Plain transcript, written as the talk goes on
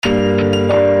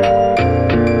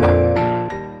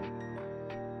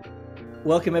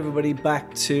Welcome everybody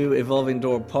back to Evolving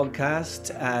Door podcast.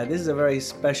 This is a very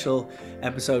special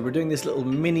episode. We're doing this little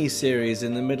mini series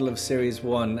in the middle of series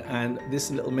 1, and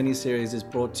this little mini series is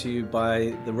brought to you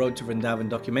by the Road to Vrindavan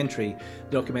documentary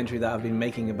that I've been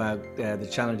making about the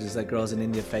challenges that girls in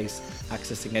India face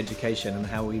accessing education, and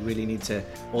how we really need to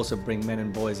also bring men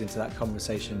and boys into that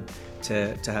conversation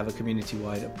to have a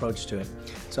community-wide approach to it.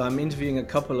 So I'm interviewing a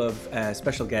couple of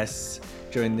special guests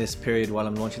during this period while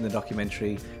I'm launching the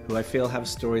documentary, who I feel have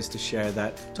stories to share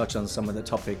that touch on some of the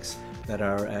topics that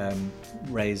are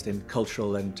raised in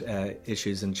cultural and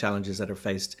issues and challenges that are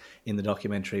faced in the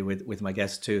documentary with my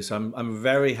guests too. So I'm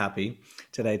very happy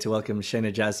today to welcome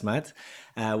Sheena Jasmat.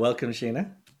 Welcome,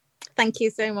 Sheena. Thank you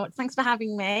so much. Thanks for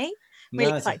having me.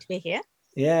 Really excited to be here.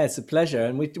 Yeah, it's a pleasure.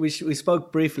 And we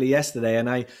spoke briefly yesterday, and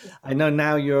I know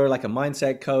now you're like a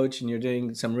mindset coach and you're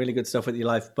doing some really good stuff with your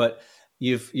life, but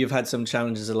you've had some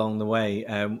challenges along the way,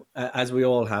 as we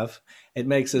all have. It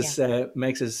makes us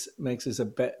makes us a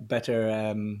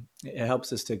better. It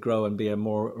helps us to grow and be a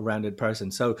more rounded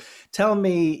person. So, tell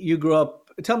me a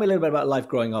little bit about life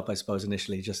growing up. I suppose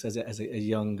initially, just as a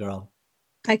young girl.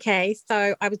 Okay,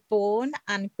 so I was born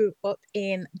and grew up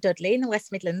in Dudley in the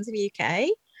West Midlands of the UK.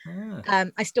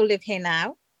 I still live here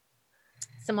now.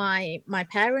 So my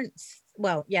parents,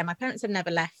 my parents have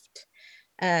never left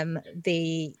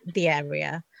the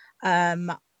area.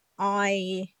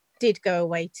 I did go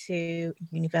away to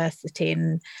university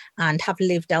and have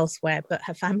lived elsewhere, but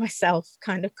have found myself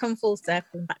kind of come full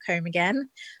circle back home again.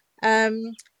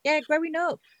 Growing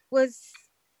up was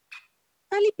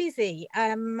fairly busy.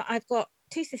 I've got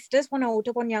two sisters, one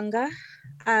older, one younger.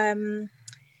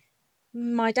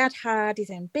 My dad had his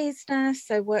own business,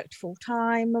 so worked full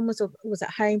time. Mum was at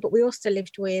home, but we also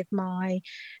lived with my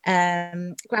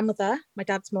grandmother, my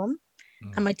dad's mum,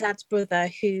 and my dad's brother,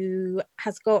 who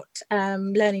has got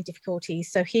learning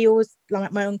difficulties. So he always,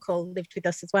 like my uncle, lived with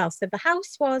us as well. So the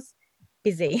house was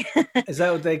busy. Is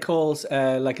that what they call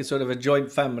like a sort of a joint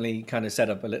family kind of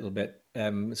setup a little bit?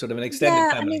 Sort of an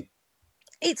extended family? I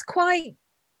mean,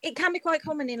 it can be quite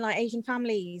common in like Asian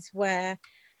families where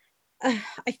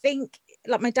I think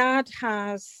like my dad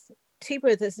has two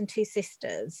brothers and two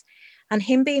sisters, and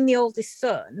him being the oldest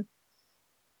son,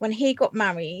 when he got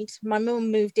married, my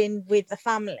mum moved in with the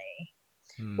family.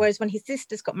 Whereas when his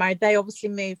sisters got married, they obviously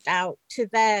moved out to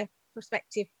their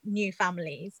respective new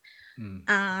families.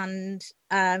 And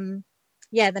then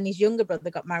his younger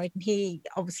brother got married, and he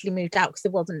obviously moved out because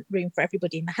there wasn't room for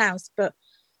everybody in the house. But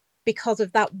because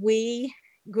of that, we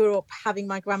grew up having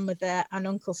my grandmother and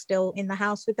uncle still in the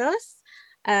house with us,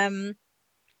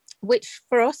 which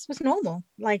for us was normal.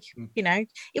 Like, you know,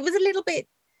 it was a little bit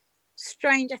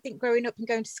strange, I think, growing up and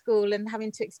going to school and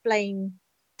having to explain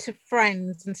to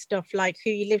friends and stuff like who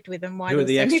you lived with and why. Who are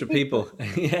the extra people?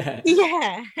 Yeah.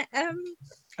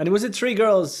 And was it 3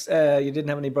 girls? You didn't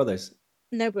have any brothers?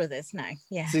 No brothers, no.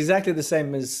 Yeah. It's exactly the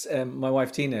same as my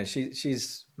wife Tina.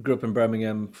 She's grew up in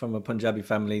Birmingham from a Punjabi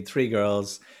family, 3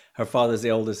 girls. Her father's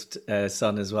the oldest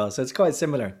son as well, so it's quite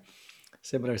similar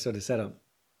sort of setup.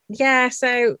 Yeah.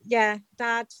 So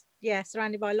dad,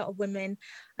 surrounded by a lot of women,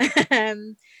 but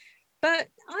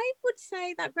I would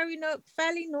say that growing up,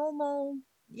 fairly normal,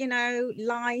 you know,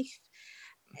 life.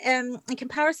 In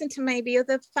comparison to maybe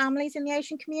other families in the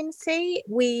Asian community,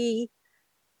 we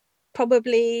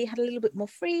probably had a little bit more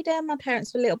freedom. My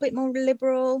parents were a little bit more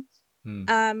liberal.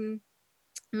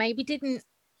 Maybe didn't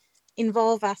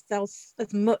involve ourselves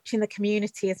as much in the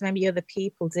community as maybe other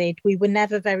people did. We were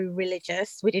never very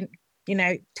religious. We didn't, you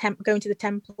know, going to the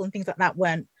temple and things like that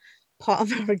weren't part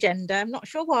of our agenda. I'm not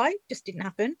sure why, just didn't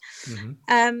happen.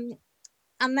 And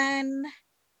then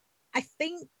I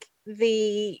think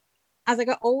as I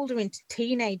got older into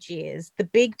teenage years, the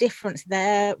big difference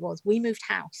there was we moved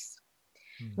house.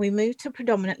 We moved to a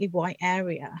predominantly white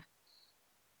area.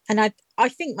 And I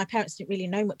think my parents didn't really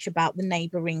know much about the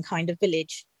neighbouring kind of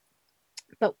village.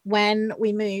 But when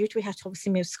we moved, we had to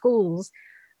obviously move schools.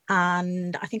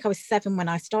 And I think I was 7 when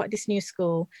I started this new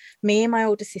school. Me and my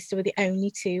older sister were the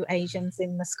only 2 Asians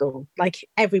in the school. Like,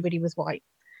 everybody was white.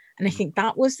 And I think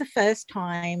that was the first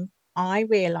time I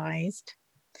realised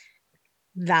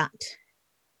that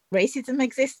racism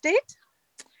existed.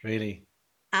 Really?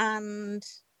 And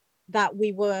that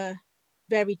we were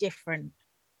very different.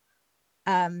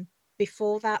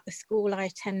 Before that, the school I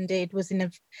attended was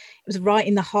it was right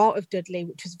in the heart of Dudley,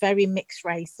 which was very mixed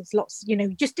race. There's lots, you know,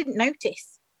 you just didn't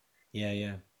notice.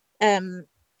 Yeah. And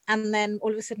then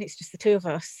all of a sudden it's just the 2 of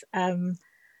us.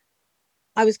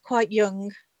 I was quite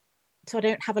young, so I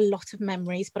don't have a lot of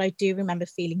memories, but I do remember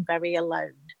feeling very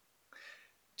alone.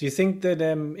 Do you think that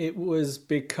it was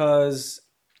because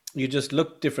you just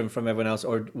looked different from everyone else,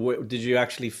 or did you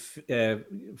actually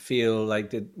feel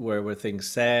like were things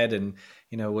said, and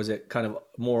was it kind of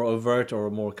more overt or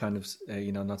more kind of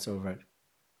not so overt?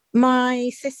 My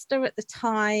sister at the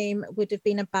time would have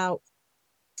been about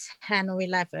 10 or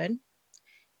 11.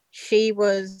 She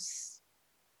was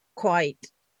quite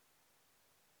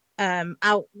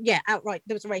outright,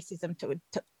 there was racism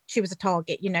she was a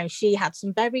target. She had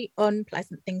some very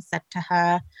unpleasant things said to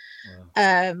her.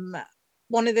 Wow.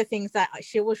 One of the things that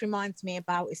she always reminds me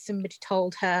about is somebody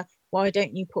told her, why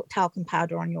don't you put talcum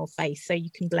powder on your face so you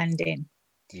can blend in?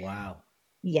 Wow.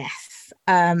 Yes.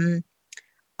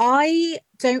 I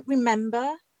don't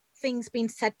remember things being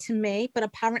said to me, but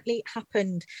apparently it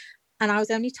happened. And I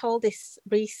was only told this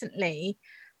recently.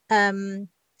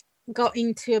 Got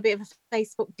into a bit of a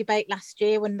Facebook debate last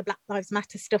year when the Black Lives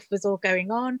Matter stuff was all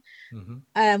going on,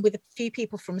 with a few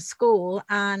people from school,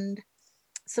 and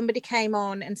somebody came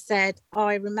on and said,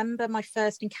 I remember my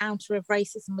first encounter of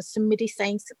racism was somebody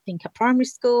saying something at primary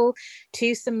school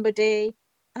to somebody.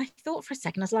 And I thought for a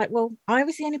second, I was like, well, I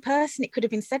was the only person it could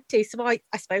have been said to. So I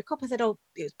spoke up. I said, oh,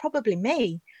 it was probably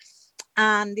me.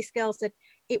 And this girl said,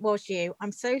 it was you.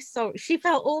 I'm so sorry. She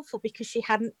felt awful because she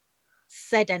hadn't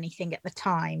said anything at the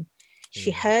time.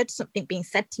 She heard something being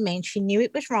said to me and she knew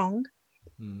it was wrong.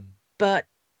 But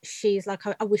she's like,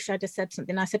 I wish I'd have said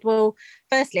something. I said, well,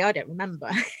 firstly, I don't remember.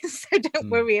 So don't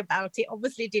worry about it.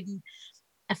 Obviously didn't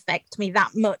affect me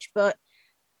that much, but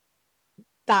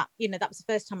that was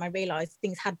the first time I realized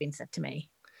things had been said to me.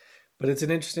 But it's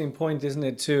an interesting point, isn't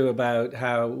it, too, about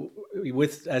how,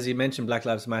 with, as you mentioned, Black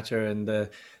Lives Matter and the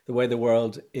way the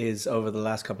world is over the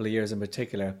last couple of years in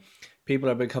particular, people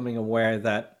are becoming aware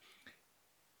that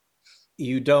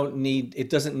it doesn't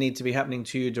need to be happening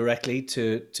to you directly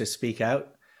to speak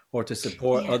out or to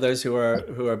support others who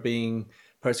are being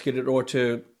persecuted, or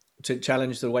to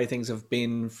challenge the way things have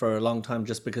been for a long time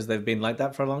just because they've been like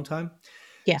that for a long time.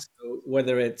 Yeah. So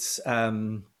whether it's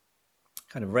kind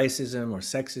of racism or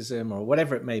sexism or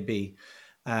whatever it may be,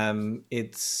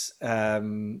 it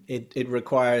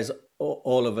requires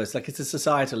all of us. Like, it's a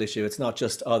societal issue. It's not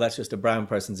just, oh, that's just a brown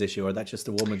person's issue, or that's just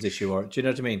a woman's issue, or do you know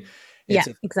what I mean?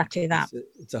 Exactly that.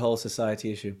 It's a whole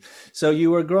society issue. So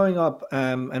you were growing up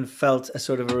and felt a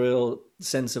sort of a real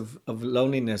sense of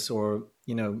loneliness, or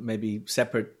maybe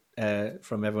separate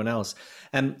from everyone else.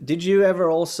 Did you ever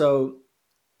also,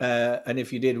 and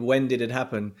if you did, when did it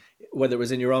happen, whether it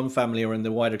was in your own family or in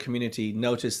the wider community,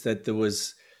 notice that there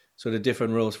was sort of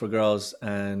different rules for girls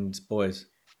and boys?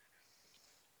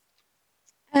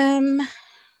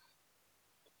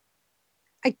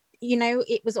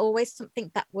 It was always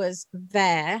something that was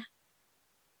there,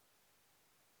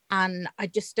 and I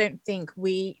just don't think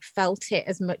we felt it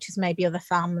as much as maybe other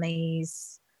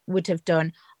families would have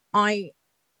done. I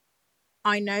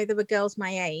know there were girls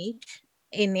my age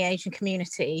in the Asian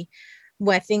community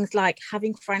where things like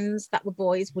having friends that were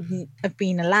boys wouldn't have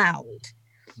been allowed.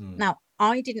 Now,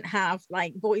 I didn't have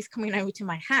like boys coming over to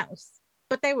my house,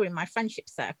 but they were in my friendship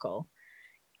circle.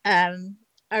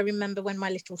 I remember when my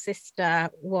little sister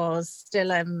was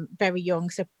still very young,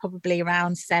 so probably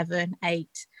around 7, 8,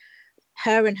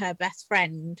 her and her best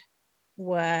friend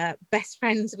were best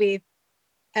friends with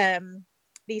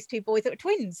these two boys that were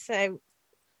twins. So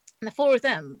the four of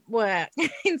them were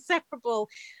inseparable.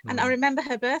 And I remember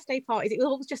her birthday parties, it was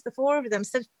always just the four of them.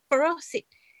 So for us,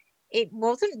 it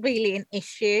wasn't really an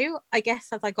issue. I guess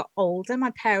as I got older,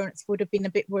 my parents would have been a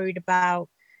bit worried about,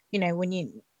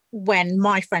 when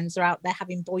my friends are out there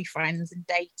having boyfriends and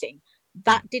dating.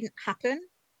 That didn't happen.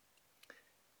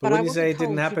 But when you say it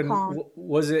didn't happen,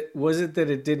 was it that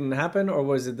it didn't happen, or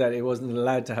was it that it wasn't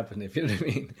allowed to happen, if you know what I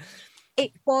mean?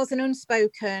 It was an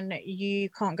unspoken, you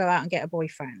can't go out and get a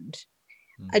boyfriend.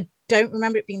 I don't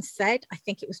remember it being said. I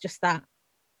think it was just that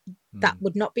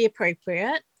would not be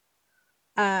appropriate.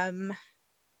 But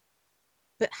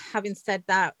having said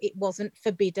that, it wasn't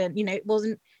forbidden. It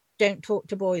wasn't don't talk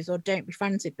to boys or don't be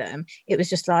friends with them. It was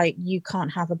just like, you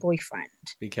can't have a boyfriend.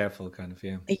 Be careful, kind of,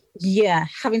 yeah. Yeah.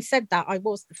 Having said that, I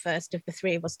was the first of the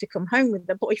three of us to come home with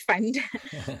a boyfriend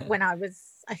when I was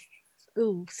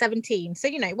 17. So,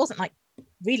 it wasn't like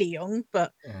really young,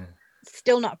 but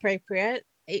still not appropriate.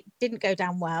 It didn't go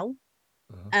down well.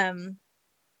 And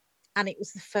it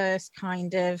was the first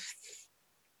kind of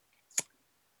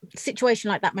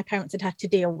situation like that my parents had to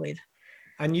deal with.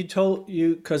 And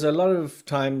because a lot of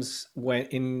times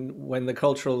when the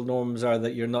cultural norms are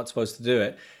that you're not supposed to do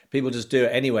it, people just do it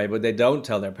anyway, but they don't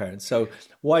tell their parents. So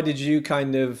why did you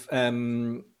kind of,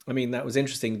 that was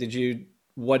interesting.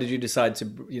 Why did you decide to,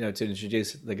 to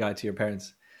introduce the guy to your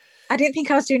parents? I didn't think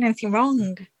I was doing anything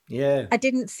wrong. Yeah. I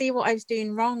didn't see what I was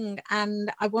doing wrong,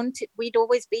 and we'd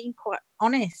always been quite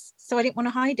honest, so I didn't want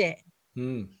to hide it.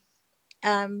 Mm.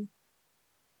 Um,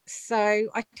 so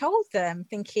I told them,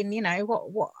 thinking,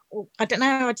 what I don't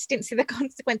know, I just didn't see the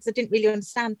consequences. I didn't really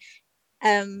understand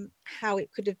how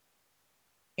it could have,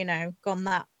 gone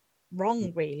that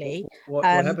wrong, really. What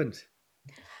happened?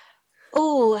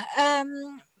 Oh,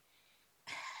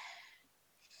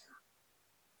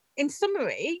 in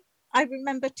summary, I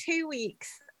remember 2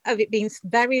 weeks of it being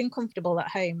very uncomfortable at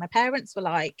home. My parents were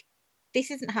like, this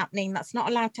isn't happening. That's not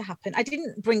allowed to happen. I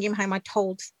didn't bring him home. I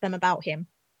told them about him.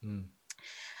 Mm.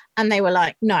 And they were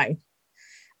like, no.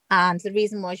 And the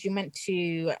reason was, you meant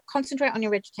to concentrate on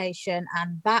your education,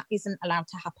 and that isn't allowed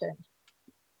to happen.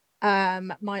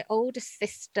 My older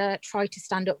sister tried to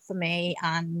stand up for me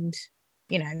and,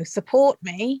 support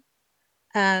me.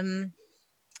 And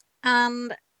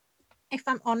if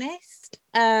I'm honest,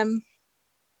 I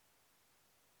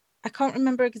can't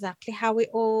remember exactly how it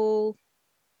all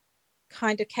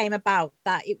kind of came about.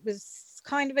 That it was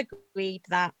kind of agreed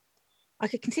that I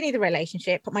could continue the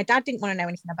relationship, but my dad didn't want to know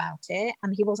anything about it,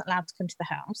 and he wasn't allowed to come to the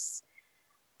house.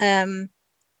 And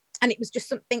it was just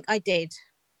something I did.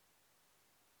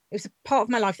 It was a part of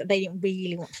my life that they didn't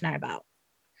really want to know about.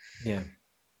 Yeah.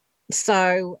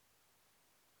 So,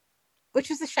 which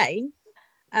was a shame.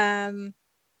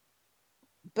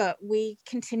 But we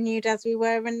continued as we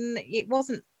were, and it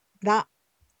that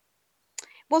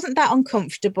wasn't that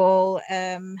uncomfortable.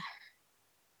 No,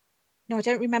 I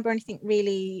don't remember anything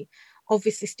really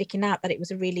obviously sticking out that it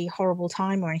was a really horrible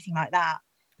time or anything like that.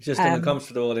 Just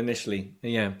uncomfortable initially.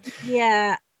 Yeah.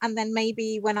 Yeah. And then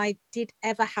maybe when I did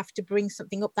ever have to bring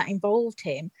something up that involved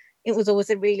him, it was always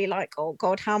a really like, oh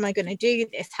God, how am I going to do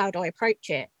this? How do I approach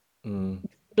it? Mm.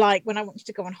 Like when I wanted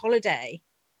to go on holiday,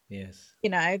 Yes.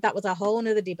 that was a whole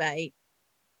nother debate.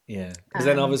 Yeah. Because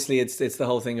then obviously it's the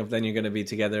whole thing of then you're going to be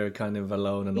together kind of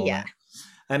alone and all Yeah. that.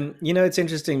 And it's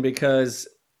interesting because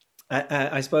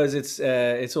I suppose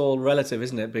it's all relative,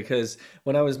 isn't it? Because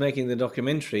when I was making the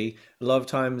documentary, a lot of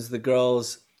times the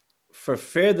girls, for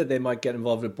fear that they might get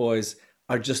involved with boys,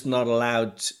 are just not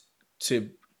allowed to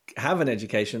have an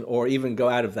education or even go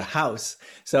out of the house.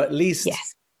 So at least,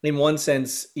 Yes. in one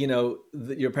sense,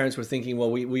 your parents were thinking,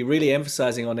 well, we really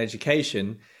emphasizing on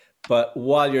education, but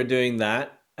while you're doing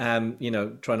that,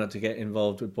 try not to get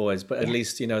involved with boys. But at Yeah.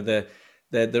 least,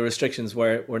 the restrictions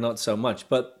were not so much.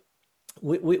 But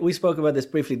we spoke about this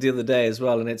briefly the other day as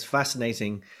well, and it's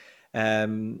fascinating.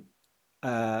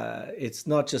 It's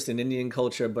not just in Indian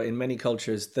culture, but in many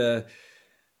cultures, the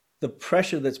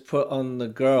pressure that's put on the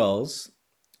girls,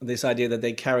 this idea that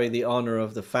they carry the honor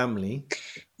of the family,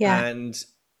 Yeah. and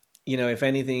if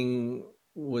anything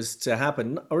was to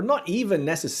happen, or not even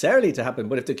necessarily to happen,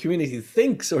 but if the community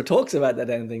thinks or talks about that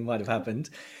anything might have happened,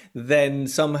 then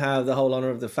somehow the whole honor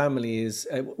of the family is.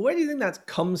 Where do you think that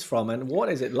comes from, and what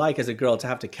is it like as a girl to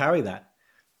have to carry that?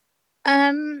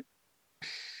 I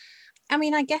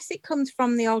mean, I guess it comes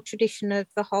from the old tradition of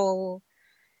the whole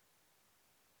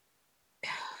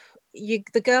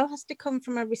the girl has to come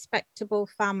from a respectable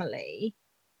family.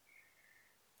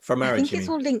 For I marriage, think you it's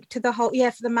mean? all linked to the whole,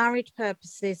 for the marriage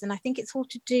purposes. And I think it's all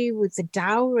to do with the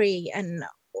dowry and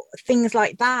things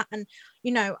like that. And,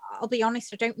 I'll be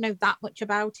honest, I don't know that much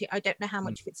about it. I don't know how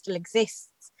much of it still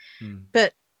exists. Mm.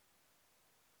 But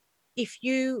if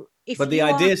you But the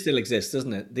idea still exists,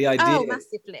 doesn't it? The idea, oh,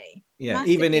 massively. yeah,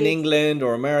 even in Massively. England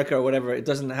or America or whatever, it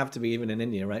doesn't have to be even in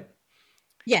India, right?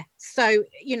 Yeah. So,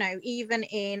 even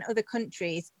in other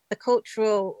countries, the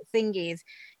cultural thing is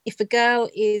if a girl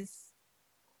is,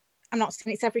 I'm not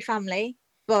saying it's every family,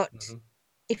 but Mm-hmm.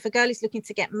 if a girl is looking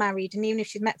to get married, and even if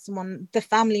she's met someone, the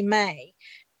family may,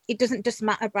 it doesn't just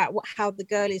matter about how the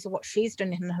girl is or what she's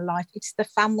done in her life. It's the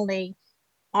family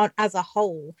as a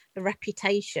whole, the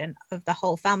reputation of the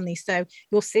whole family. So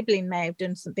your sibling may have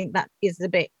done something that is a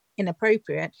bit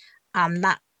inappropriate, and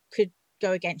that could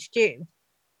go against you.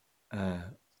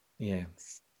 Yeah.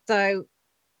 So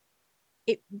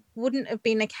it wouldn't have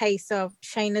been a case of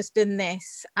Shayna's done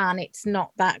this and it's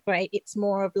not that great. It's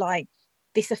more of like,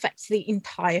 this affects the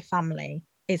entire family,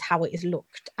 is how it is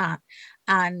looked at.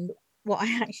 And what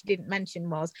I actually didn't mention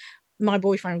was my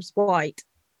boyfriend was white.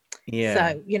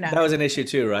 Yeah. So, That was an issue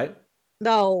too, right?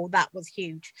 no, that was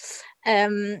huge.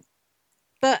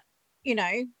 But,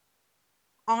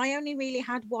 I only really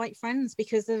had white friends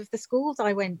because of the schools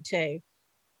I went to.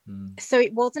 Mm. So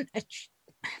it wasn't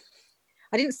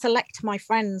I didn't select my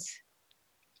friends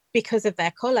because of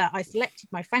their color. I selected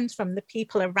my friends from the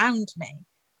people around me.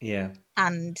 Yeah.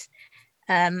 And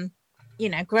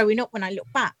growing up, when I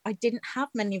look back, I didn't have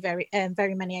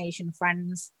very many Asian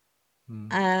friends.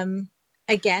 Mm.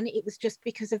 again, it was just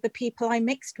because of the people I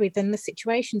mixed with and the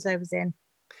situations I was in.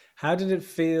 How did it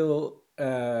feel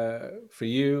for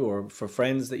you or for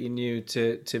friends that you knew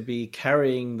to be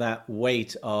carrying that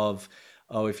weight of,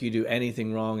 oh, if you do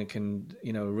anything wrong, it can,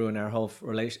 ruin our whole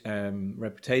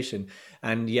reputation,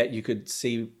 and yet you could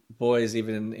see boys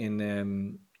even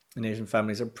in Asian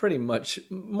families are pretty much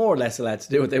more or less allowed to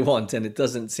do what they want, and it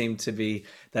doesn't seem to be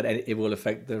that it will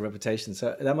affect the reputation.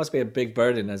 So that must be a big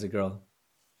burden as a girl.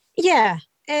 Yeah.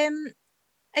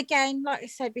 Again, like I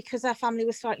said, because our family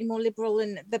was slightly more liberal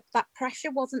and that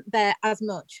pressure wasn't there as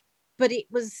much, but it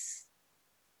was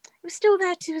still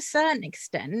there to a certain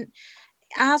extent.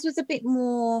 Ours was a bit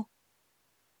more,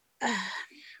 uh,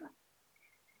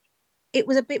 it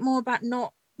was a bit more about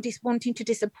not just wanting to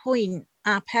disappoint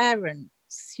our parents,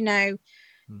 Mm.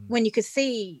 when you could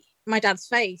see my dad's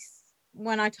face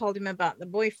when I told him about the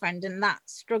boyfriend and that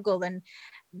struggle, and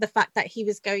the fact that he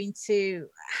was going to,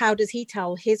 how does he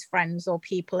tell his friends or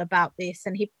people about this?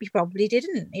 And he probably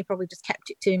didn't. He probably just kept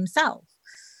it to himself.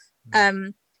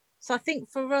 Mm. So I think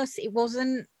for us, it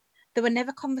wasn't, there were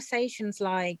never conversations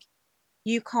like,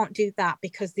 you can't do that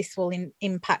because this will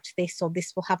impact this, or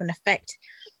this will have an effect.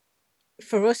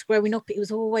 For us growing up, it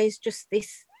was always just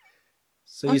this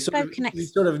So unspoken you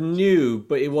sort of knew,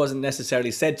 but it wasn't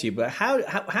necessarily said to you. But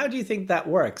how do you think that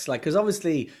works? Like, because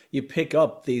obviously you pick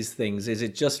up these things. Is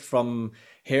it just from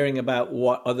hearing about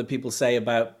what other people say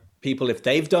about people if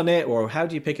they've done it, or how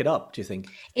do you pick it up? Do you think?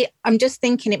 I'm just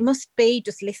thinking it must be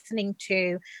just listening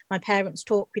to my parents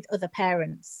talk with other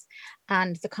parents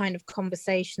and the kind of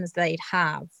conversations they'd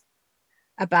have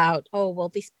about, oh, well,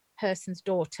 this person's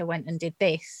daughter went and did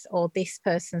this, or this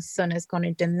person's son has gone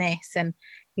and done this. And,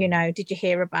 did you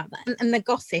hear about that? And the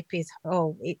gossip is,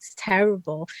 oh, it's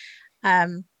terrible.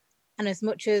 And as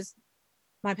much as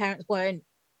my parents weren't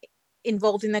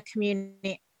involved in the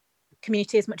community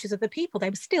as much as other people, they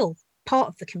were still part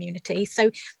of the community. So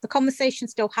the conversation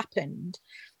still happened.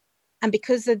 And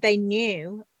because they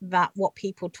knew that what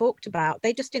people talked about,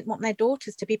 they just didn't want their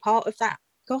daughters to be part of that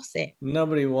gossip.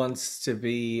 Nobody wants to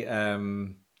be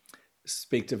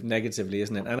speak of negatively,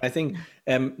 isn't it? And I think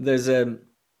there's a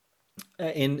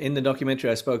in the documentary,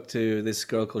 I spoke to this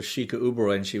girl called Shika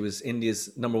Uberoi, and she was India's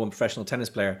 #1 professional tennis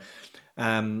player.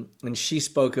 And she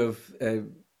spoke of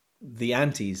the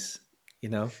aunties,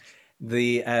 the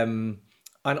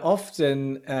and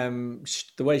often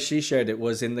the way she shared it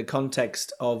was in the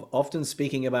context of often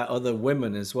speaking about other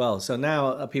women as well. So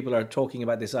now people are talking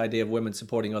about this idea of women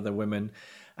supporting other women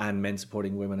and men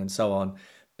supporting women and so on,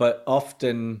 but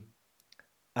often.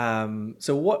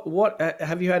 So what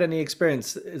have you had any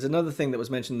experience? Is another thing that was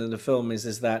mentioned in the film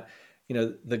is that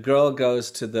the girl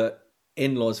goes to the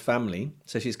in-laws family,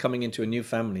 so she's coming into a new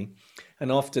family,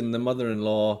 and often the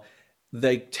mother-in-law,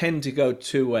 they tend to go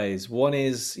two ways. One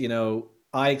is,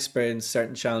 I experienced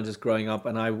certain challenges growing up,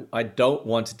 and I don't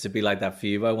want it to be like that for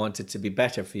you. I want it to be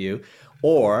better for you.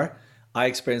 Or I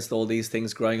experienced all these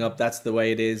things growing up. That's the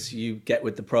way it is. You get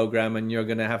with the program, and you're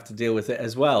going to have to deal with it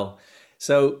as well.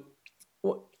 So,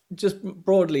 just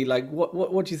broadly, like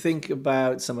what do you think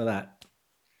about some of that?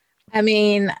 I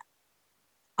mean,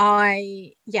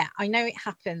 I know it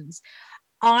happens.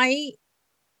 Again,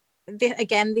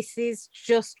 this is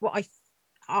just what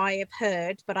I have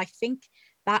heard, but I think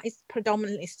that is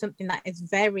predominantly something that is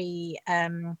very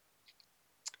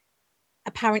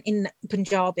apparent in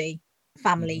Punjabi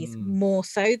families, Mm, more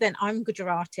so than I'm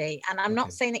Gujarati. And I'm not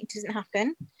okay. saying that it doesn't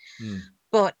happen, Mm,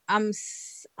 but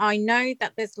I know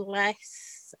that there's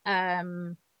less. I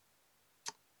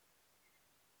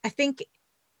think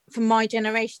for my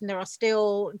generation, there are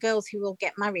still girls who will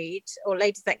get married, or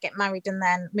ladies that get married and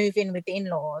then move in with the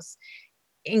in-laws.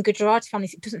 In Gujarati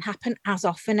families, it doesn't happen as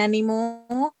often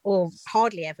anymore, or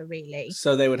hardly ever really.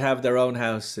 so they would have their own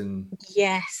house, and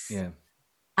Yes. yeah.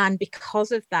 And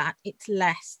because of that, it's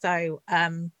less so.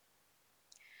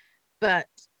 But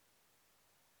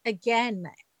again,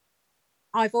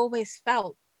 I've always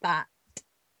felt that,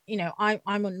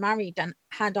 I'm unmarried, and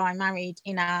had I married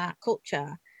in our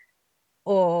culture,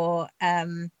 or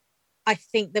I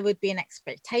think there would be an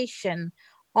expectation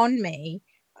on me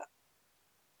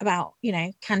about,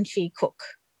 can she cook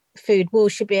food? Will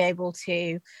she be able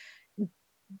to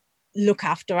look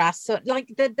after us? So,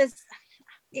 like, there's,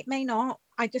 it may not.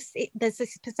 There's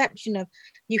this perception of,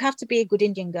 you have to be a good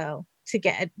Indian girl to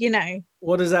get it.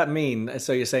 What does that mean?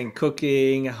 So you're saying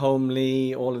cooking,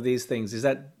 homely, all of these things. Is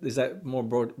that more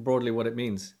broadly what it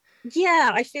means?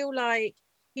 Yeah, I feel like,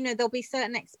 there'll be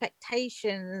certain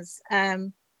expectations,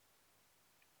 and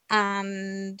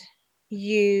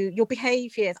your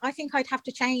behaviors. I think I'd have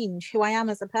to change who I am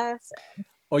as a person.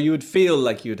 or you would feel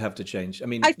like you'd have to change? I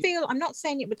mean, I'm not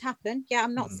saying it would happen. Yeah,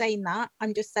 I'm not mm, saying that.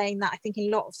 I'm just saying that I think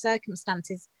in a lot of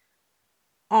circumstances,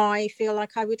 I feel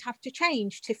like I would have to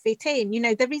change to fit in.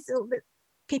 There is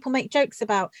people make jokes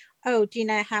about, oh, do you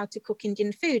know how to cook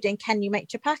Indian food? And can you make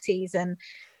chapatis? And,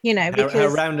 how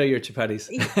because round are your chapatis?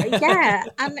 yeah,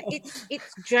 and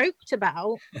it's joked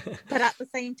about, but at the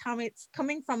same time, it's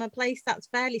coming from a place that's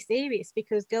fairly serious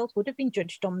because girls would have been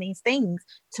judged on these things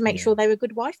to make Yeah. sure they were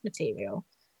good wife material.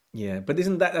 Yeah, but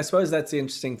isn't that, I suppose that's the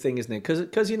interesting thing, isn't it?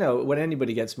 Because when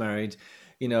anybody gets married,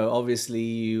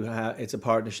 obviously it's a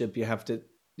partnership. You have to,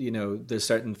 there's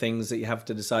certain things that you have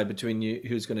to decide between you,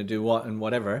 who's going to do what and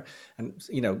whatever. And,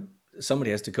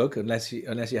 somebody has to cook unless you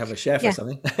have a chef or Yeah,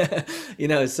 something,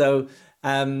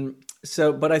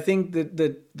 so, but I think that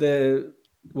the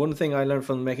one thing I learned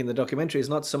from making the documentary is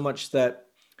not so much that,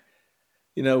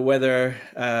 whether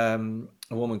a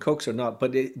woman cooks or not,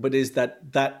 but is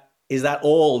that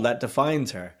all that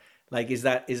defines her? Like, is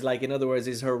like, in other words,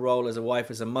 is her role as a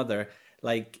wife, as a mother,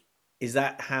 like, is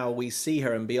that how we see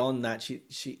her? And beyond that,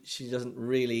 she doesn't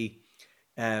really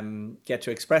get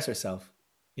to express herself.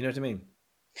 You know what I mean?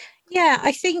 yeah.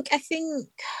 I think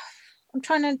I'm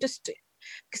trying to just,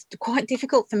 because it's quite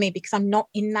difficult for me because I'm not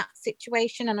in that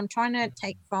situation, and I'm trying to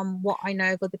take from what I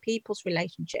know of other people's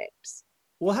relationships.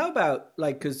 Well, how about,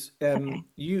 like, because Okay.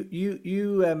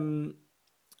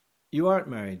 you aren't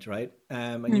married, right?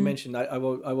 And you Mm. mentioned,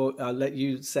 I'll let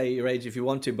you say your age if you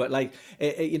want to, but like,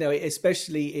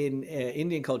 especially in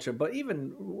Indian culture, but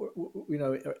even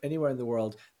anywhere in the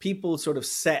world, people sort of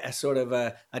set a sort of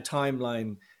a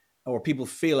timeline, or people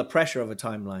feel a pressure of a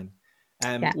timeline,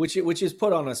 Yeah. which is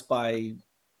put on us by,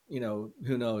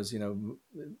 who knows,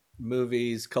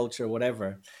 movies, culture,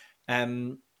 whatever.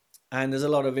 Um, and there's a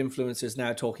lot of influencers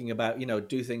now talking about,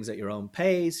 do things at your own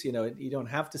pace. You don't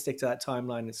have to stick to that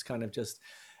timeline. It's kind of just,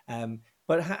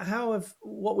 but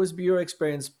what was your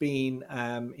experience been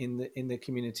in the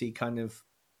community, kind of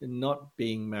not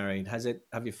being married?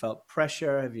 Have you felt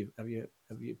pressure? Have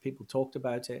you people talked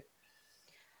about it?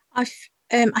 I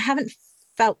haven't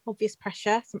felt obvious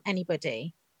pressure from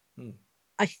anybody. Mm,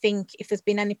 I think if there's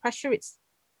been any pressure, it's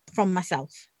from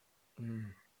myself.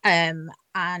 mm,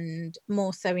 And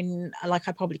more so in, like,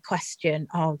 I probably question,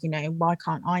 oh, why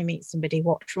can't I meet somebody?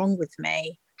 What's wrong with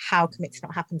me? How come it's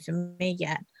not happened for me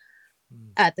yet?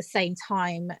 mm, At the same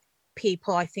time,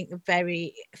 people, I think,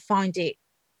 very find it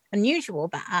unusual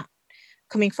that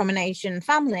coming from an Asian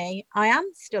family, I am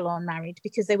still unmarried,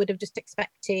 because they would have just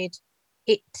expected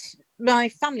it my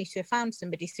family to have found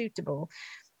somebody suitable.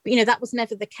 But that was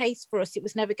never the case for us. It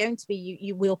was never going to be,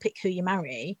 you will pick who you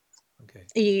marry. okay.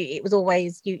 It was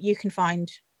always, you can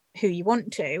find who you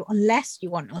want to, unless you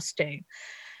want us to.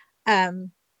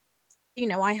 um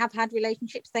I have had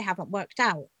relationships, they haven't worked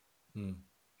out. Mm.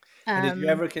 And did you um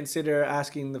ever consider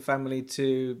asking the family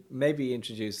to maybe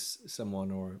introduce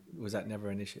someone, or was that never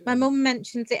an issue? my mum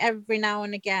mentions it every now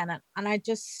and again, and I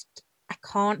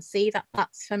can't see that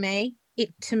that's for me.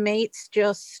 To me, it's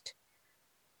just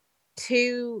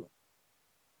too,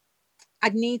 I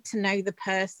need to know the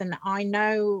person. I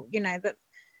know, that,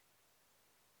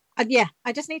 yeah,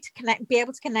 I just need to be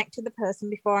able to connect to the person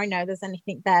before I know there's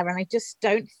anything there. And I just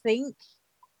don't think,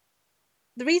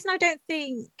 the reason I don't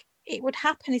think it would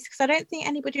happen is because I don't think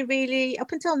anybody really,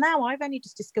 up until now, I've only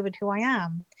just discovered who I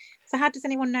am. So how does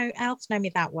anyone else know me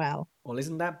that well? Well,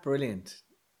 isn't that brilliant?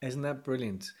 Isn't that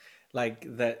brilliant?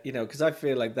 Like that, because I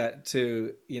feel like that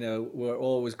too. We're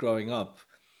always growing up,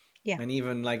 Yeah. and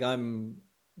even like I'm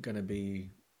gonna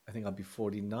be, I think I'll be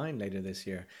 49 later this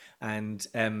year, and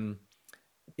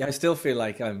yeah, I still feel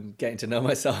like I'm getting to know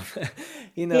myself,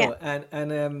 Yeah.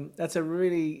 and that's a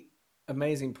really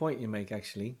amazing point you make,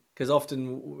 actually, because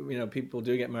often, people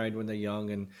do get married when they're young,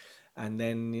 and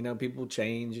then, people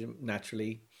change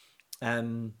naturally.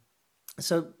 Um,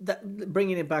 so that,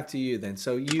 bringing it back to you then,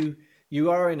 so you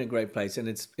are in a great place, and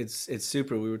it's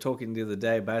super. We were talking the other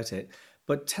day about it,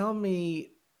 but tell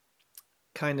me,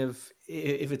 kind of,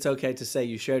 if it's okay to say,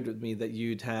 you shared with me that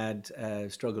you'd had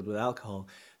struggled with alcohol.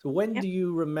 So when Yeah. do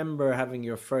you remember having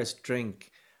your first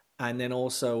drink, and then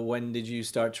also when did you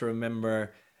start to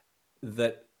remember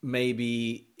that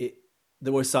maybe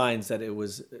there were signs that it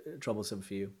was troublesome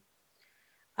for you?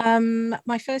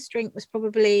 My first drink was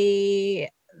probably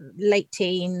late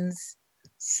teens.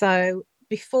 So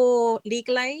before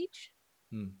legal age,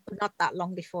 Hmm. not that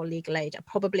long before legal age,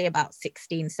 probably about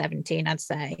 16, 17, I'd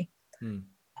say. Hmm.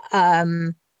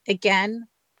 Um, Again,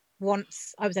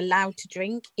 once I was allowed to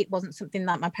drink, it wasn't something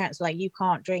that my parents were like, you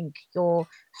can't drink, you'll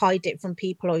hide it from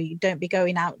people, or you don't be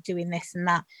going out doing this and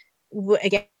that.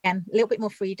 Again, a little bit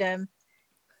more freedom.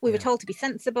 We were Yeah. told to be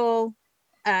sensible.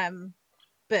 Um,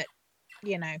 but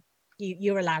you know,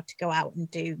 you're allowed to go out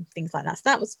and do things like that. So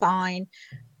that was fine.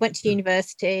 Went to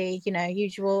university, you know,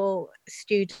 usual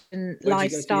student Where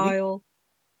did you go to uni? lifestyle.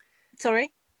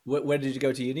 Sorry, Where did you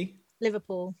go to uni?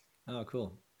 Liverpool. Oh,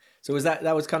 cool. So was that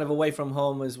was kind of away from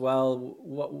home as well?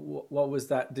 What was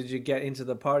that? Did you get into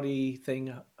the party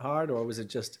thing hard, or was it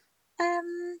just? I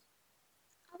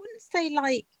wouldn't say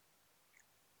like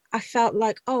I felt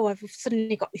like, oh, I've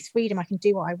suddenly got this freedom, I can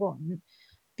do what I want,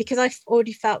 because I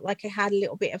already felt like I had a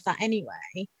little bit of that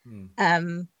anyway.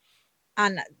 Hmm.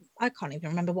 And I can't even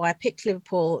remember why I picked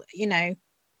Liverpool. You know,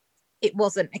 it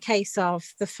wasn't a case of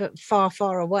the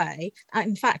far away.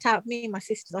 In fact, out of me and my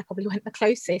sisters, I probably went the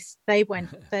closest. They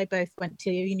both went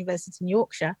to university in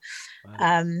Yorkshire.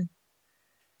 Wow.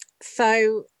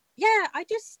 So yeah, I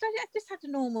just had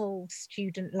a normal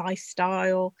student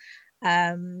lifestyle.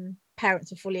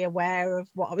 Parents were fully aware of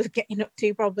what I was getting up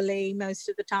to probably most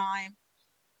of the time.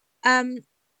 I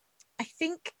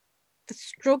think the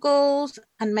struggles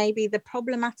and maybe the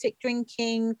problematic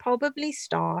drinking probably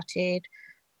started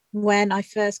when I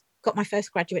first got my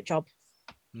first graduate job.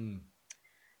 Hmm.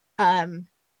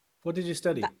 What did you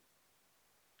study?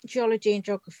 Geology and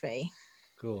geography.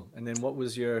 Cool. And then what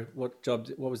was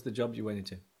the job you went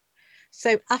into?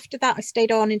 So after that, I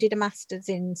stayed on and did a master's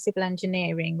in civil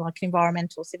engineering, like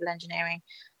environmental civil engineering.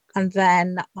 And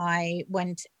then I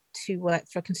went to work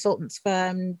for a consultants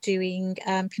firm doing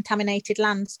contaminated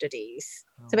land studies.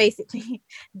 Oh. So basically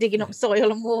digging up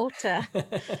soil and water.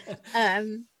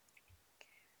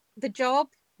 The job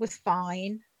was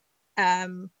fine,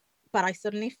 but I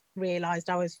suddenly realised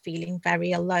I was feeling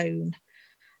very alone.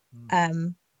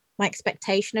 My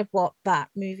expectation of what that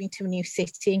moving to a new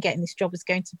city and getting this job was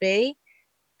going to be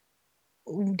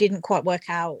didn't quite work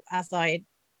out as I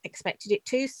expected it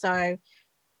to. So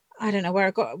I don't know where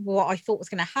I got what I thought was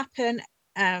going to happen.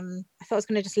 I thought I was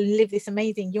going to just live this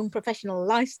amazing young professional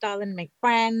lifestyle and make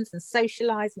friends and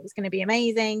socialize, and it was going to be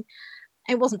amazing.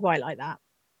 It wasn't quite like that.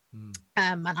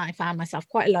 And I found myself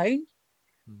quite alone.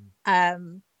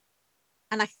 And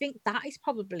I think that is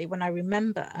probably when I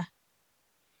remember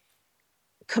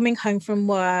coming home from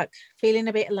work, feeling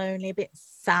a bit lonely, a bit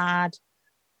sad,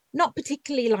 not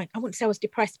particularly like, I wouldn't say I was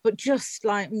depressed, but just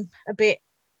like a bit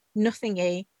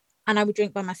nothingy. And I would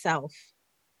drink by myself.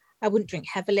 I wouldn't drink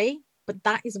heavily, but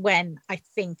that is when I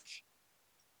think,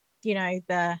 you know,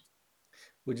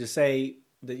 Would you say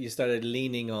that you started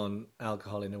leaning on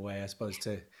alcohol in a way, I suppose,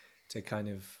 to kind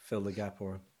of fill the gap,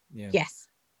 or yeah? Yes.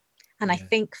 And I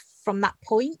think from that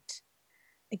point,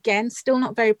 again, still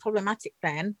not very problematic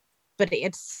then, but it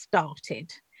had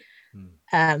started.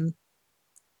 And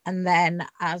then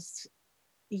as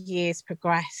years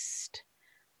progressed,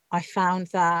 I found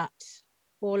that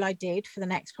all I did for the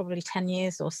next probably 10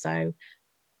 years or so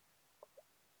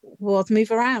was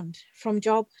move around from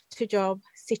job to job,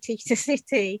 city to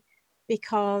city,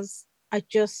 because I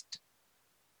just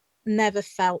never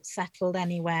felt settled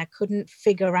anywhere, couldn't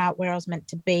figure out where I was meant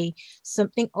to be.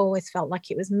 Something always felt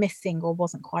like it was missing or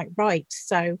wasn't quite right.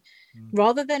 So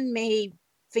rather than me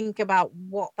think about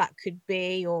what that could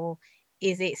be, or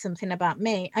is it something about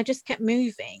me, I just kept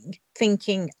moving,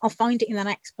 thinking I'll find it in the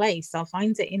next place, I'll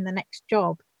find it in the next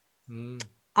job,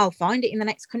 I'll find it in the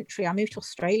next country. I moved to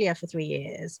Australia for 3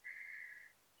 years.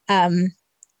 And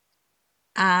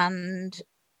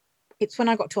it's when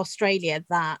I got to Australia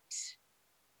that,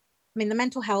 I mean, the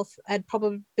mental health had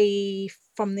probably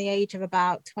from the age of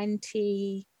about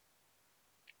 28,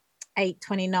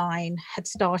 29 had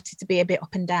started to be a bit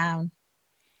up and down.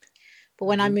 But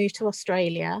when I moved to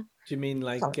Australia. Do you mean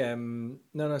like,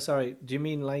 sorry. Do you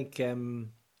mean like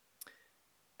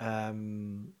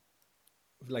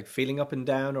feeling up and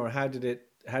down, or how did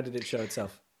it show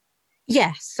itself?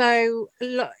 Yeah, so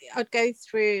I'd go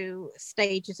through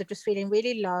stages of just feeling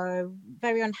really low,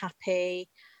 very unhappy,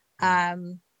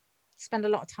 spend a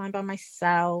lot of time by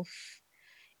myself.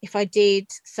 If I did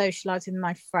socialize with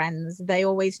my friends, they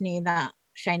always knew that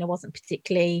Shayna wasn't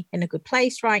particularly in a good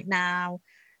place right now.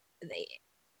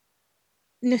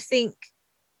 Nothing,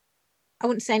 I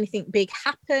wouldn't say anything big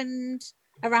happened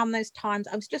around those times.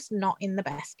 I was just not in the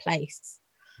best place.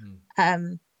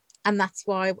 And that's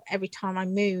why every time I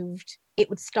moved, it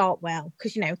would start well,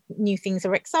 because, you know, new things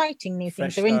are exciting, new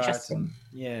things are interesting.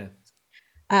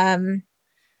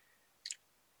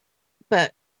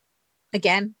 But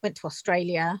again, went to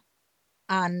Australia,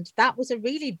 and that was a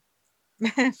really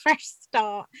fresh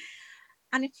start.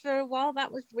 And for a while,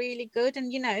 that was really good.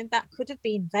 And, you know, that could have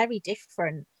been very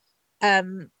different.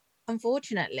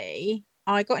 Unfortunately,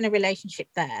 I got in a relationship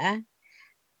there,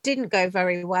 didn't go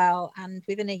very well. And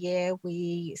within a year,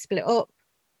 we split up.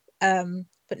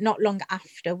 but not long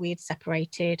after we'd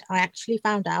separated, I actually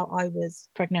found out I was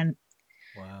pregnant.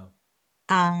 Wow.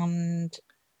 And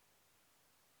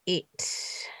it,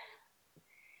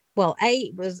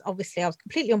 it was obviously, I was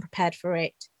completely unprepared for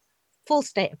it, full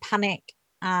state of panic.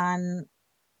 And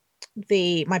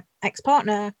my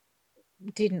ex-partner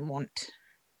didn't want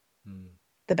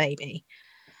the baby.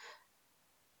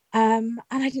 And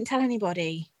I didn't tell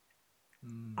anybody.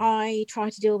 I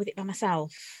tried to deal with it by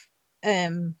myself.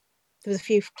 There was a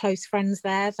few close friends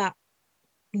there that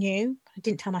knew. I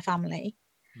didn't tell my family.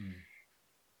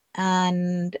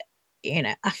 And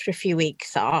after a few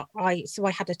weeks, I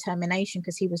had a termination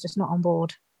because he was just not on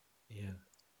board. Yeah.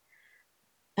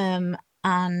 And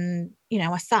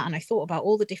I sat and I thought about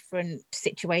all the different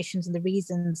situations and the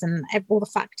reasons and all the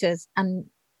factors. And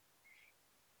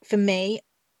for me,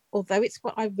 although it's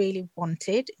what I really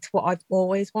wanted, it's what I've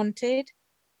always wanted,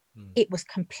 it was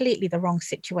completely the wrong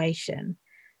situation.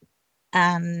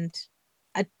 And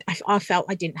I felt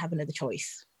I didn't have another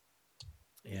choice.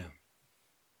 Yeah.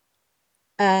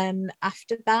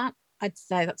 After that, I'd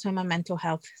say that's when my mental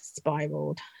health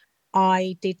spiraled.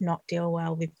 I did not deal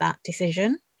well with that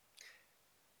decision.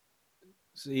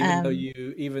 So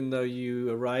even though you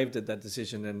arrived at that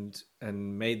decision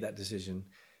and made that decision,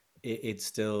 it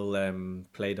still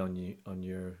played on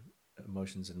your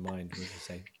emotions and mind, would you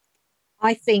say?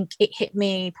 I think it hit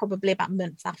me probably about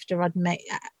months after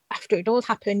after it all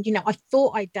happened. I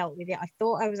thought I dealt with it. I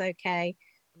thought I was okay.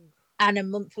 And a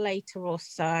month later or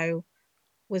so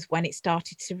was when it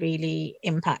started to really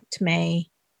impact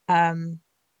me. And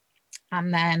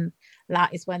then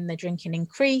that is when the drinking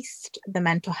increased. The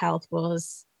mental health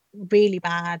was really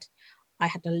bad. I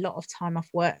had a lot of time off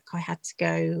work. I had to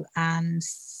go and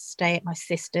stay at my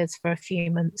sister's for a few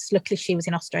months. Luckily, she was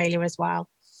in Australia as well.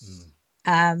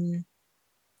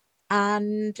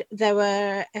 And there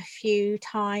were a few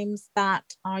times that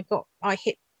I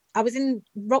was in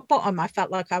rock bottom. I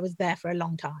felt like I was there for a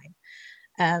long time.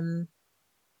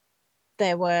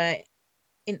 There were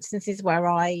instances where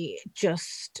I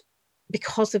just,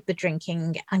 because of the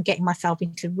drinking and getting myself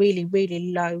into really,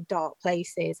 really low, dark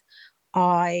places,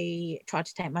 I tried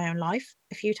to take my own life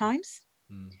a few times.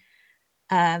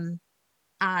 And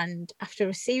after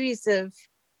a series of,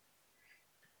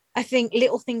 I think,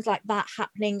 little things like that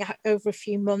happening over a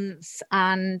few months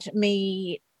and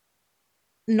me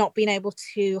not being able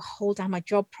to hold down my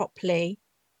job properly,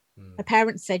 my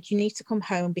parents said, you need to come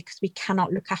home because we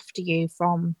cannot look after you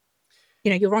from,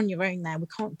 you're on your own there. We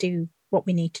can't do what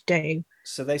we need to do.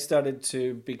 So they started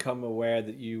to become aware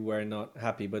that you were not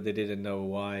happy, but they didn't know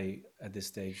why at this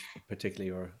stage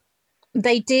particularly, or?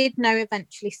 They did know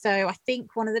eventually. So I think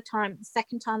the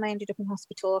second time I ended up in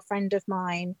hospital, a friend of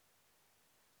mine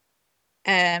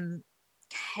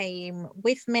came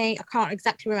with me. I can't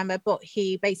exactly remember, but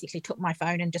he basically took my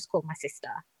phone and just called my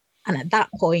sister. And at that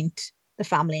point, the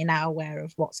family are now aware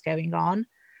of what's going on.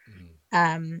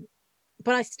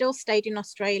 But I still stayed in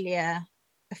Australia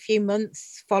a few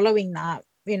months following that,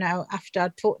 after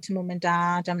I'd talked to mum and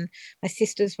dad and my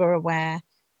sisters were aware.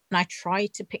 And I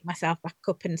tried to pick myself back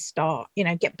up and start,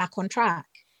 get back on track.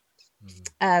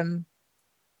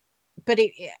 But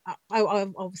I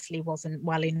obviously wasn't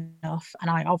well enough, and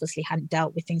I obviously hadn't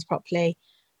dealt with things properly.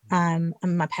 And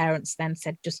my parents then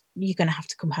said, just, you're going to have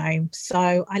to come home.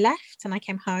 So I left and I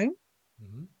came home.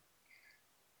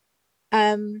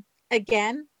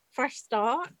 Again, fresh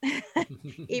start.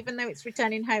 Even though it's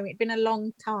returning home, it'd been a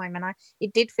long time, and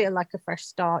it did feel like a fresh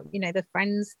start. The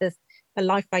friends, the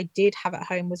life I did have at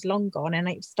home was long gone, and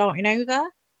it was starting over.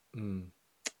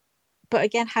 But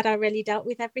again, had I really dealt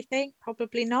with everything?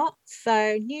 Probably not.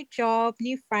 So new job,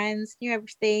 new friends, new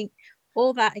everything,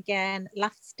 all that again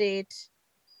lasted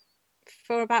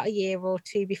for about a year or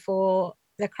two before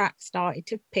the cracks started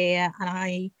to appear, and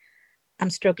I am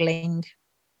struggling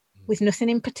with nothing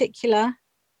in particular,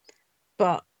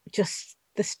 but just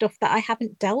the stuff that I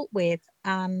haven't dealt with.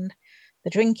 And the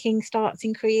drinking starts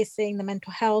increasing, the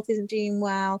mental health isn't doing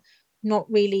well, not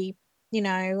really,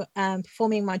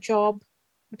 performing my job.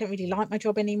 I don't really like my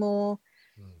job anymore.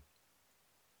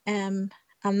 And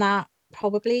that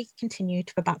probably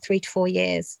continued for about 3 to 4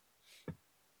 years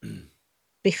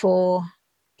before,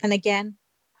 and again,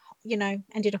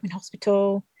 ended up in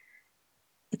hospital.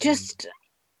 Just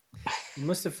You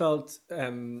must have felt,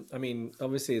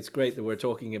 obviously it's great that we're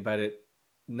talking about it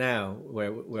now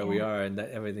where we are and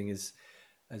that everything has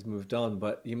moved on,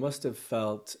 but you must have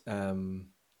felt,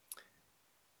 well,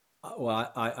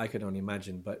 I could only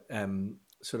imagine, but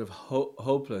sort of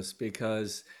hopeless,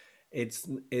 because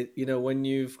when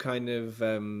you've kind of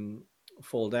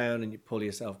fall down and you pull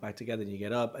yourself back together and you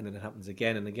get up, and then it happens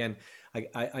again and again.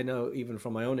 I know even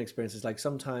from my own experiences, like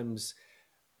sometimes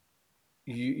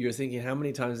you're thinking, how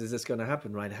many times is this going to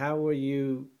happen, right? How were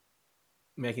you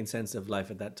making sense of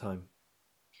life at that time?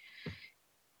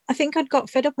 I think I'd got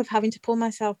fed up of having to pull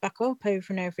myself back up over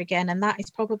and over again. And that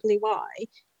is probably why,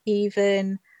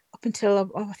 even up until,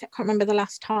 I can't remember the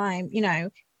last time,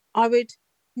 I would,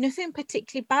 nothing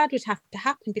particularly bad would have to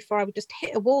happen before I would just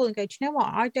hit a wall and go, do you know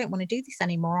what? I don't want to do this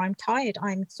anymore. I'm tired.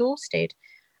 I'm exhausted.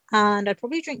 And I'd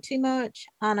probably drink too much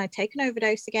and I'd take an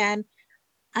overdose again.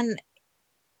 And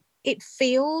it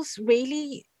feels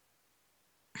really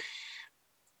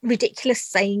ridiculous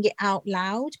saying it out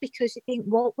loud because you think,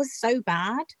 what was so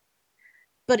bad?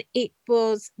 But it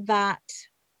was that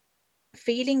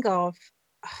feeling of,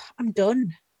 oh, I'm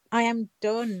done. I am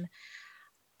done.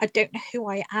 I don't know who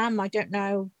I am. I don't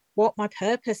know what my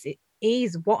purpose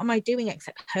is. What am I doing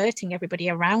except hurting everybody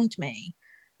around me?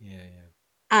 Yeah, yeah.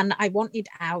 And I wanted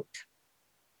out.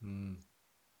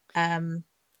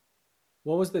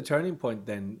 What was the turning point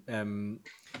then?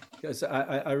 Because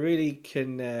I really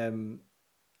can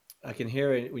I can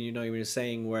hear it when you're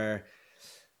saying where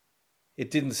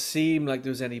it didn't seem like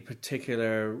there was any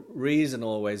particular reason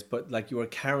always, but like you were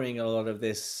carrying a lot of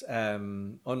this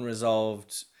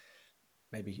unresolved,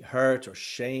 maybe hurt or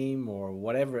shame or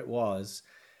whatever it was,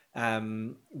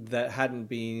 that hadn't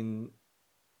been,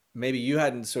 maybe you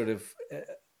hadn't sort of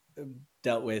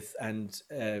dealt with and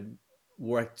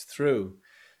worked through.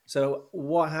 So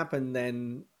what happened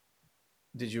then?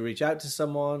 Did you reach out to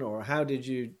someone, or how did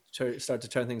you start to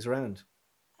turn things around?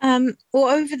 Well,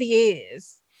 over the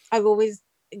years, I've always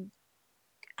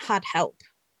had help,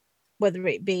 whether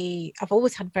it be, I've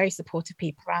always had very supportive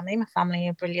people around me. My family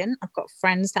are brilliant. I've got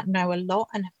friends that know a lot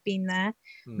and have been there,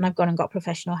 and I've gone and got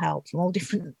professional help from all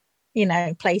different,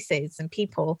 places and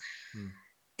people.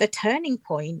 The turning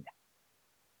point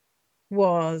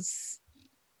was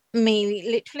me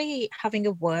literally having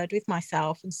a word with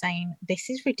myself and saying, this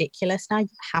is ridiculous. Now you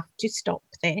have to stop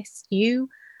this. You,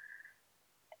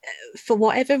 for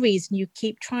whatever reason, you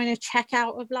keep trying to check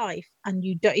out of life and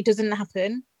it doesn't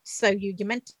happen. So you're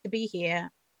meant to be here.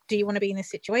 Do you want to be in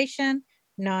this situation?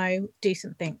 No, do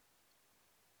something.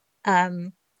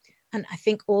 And I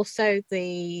think also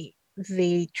the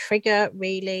trigger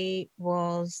really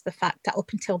was the fact that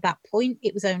up until that point,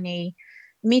 it was only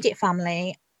immediate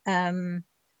family,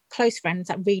 close friends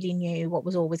that really knew what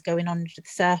was always going on under the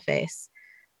surface.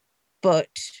 But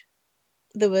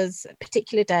there was a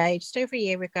particular day just over a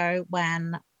year ago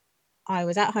when I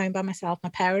was at home by myself. My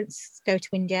parents go to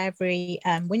India every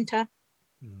winter.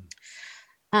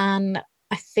 And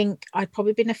I think I'd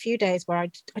probably been a few days where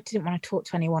I didn't want to talk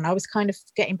to anyone. I was kind of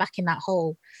getting back in that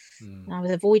hole. And I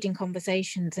was avoiding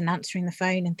conversations and answering the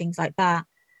phone and things like that.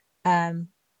 And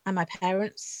my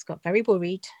parents got very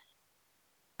worried.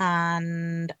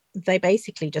 And they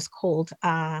basically just called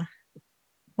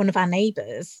one of our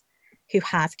neighbours who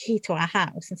has a key to our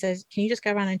house and says, can you just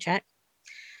go around and check?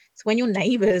 So when your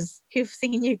neighbours who've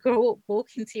seen you grow up walk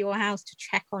into your house to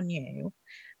check on you,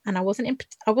 and I wasn't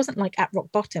like at rock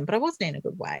bottom, but I wasn't in a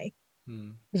good way.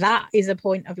 That is a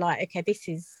point of like, okay, this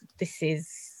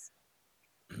is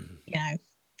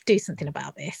do something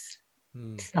about this.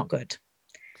 It's not good.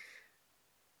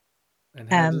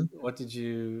 And what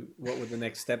were the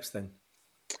next steps then?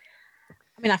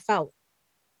 I mean,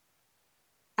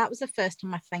 that was the first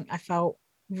time I think I felt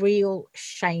real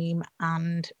shame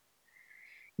and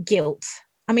guilt.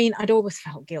 I mean, I'd always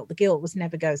felt guilt. The guilt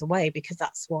never goes away because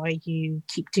that's why you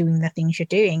keep doing the things you're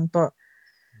doing. But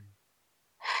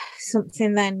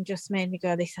something then just made me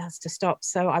go, this has to stop.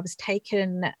 So I was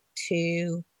taken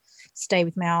to stay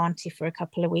with my auntie for a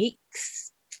couple of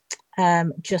weeks,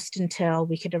 just until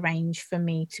we could arrange for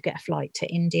me to get a flight to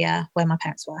India where my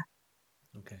parents were.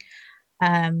 Okay.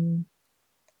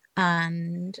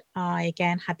 And I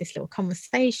again had this little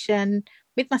conversation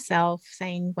with myself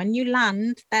saying, when you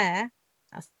land there,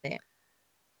 that's it.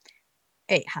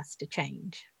 It has to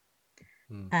change.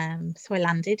 So I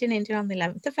landed in India on the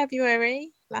 11th of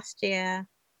February last year,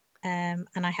 and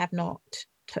I have not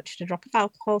touched a drop of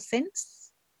alcohol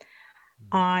since.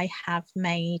 I have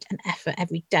made an effort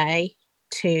every day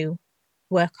to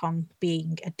work on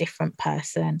being a different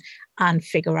person and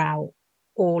figure out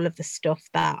all of the stuff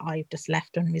that I've just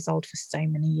left unresolved for so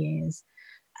many years.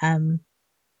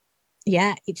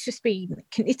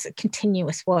 It's a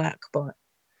continuous work. But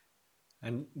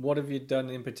and what have you done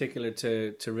in particular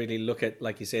to really look at,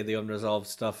 like you say, the unresolved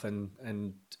stuff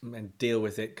and deal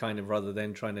with it, kind of, rather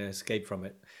than trying to escape from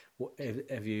it?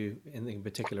 Have you anything in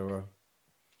particular? Or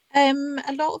A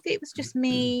lot of it was just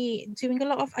me doing a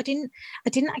lot of. I didn't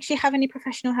actually have any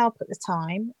professional help at the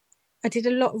time. I did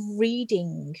a lot of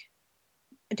reading.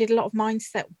 I did a lot of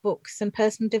mindset books and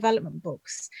personal development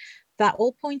books that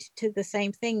all pointed to the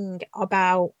same thing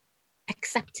about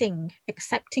accepting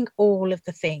all of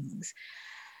the things,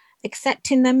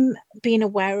 accepting them, being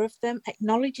aware of them,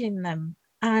 acknowledging them,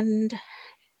 and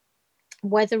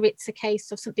whether it's a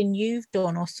case of something you've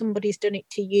done or somebody's done it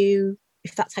to you,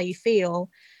 if that's how you feel,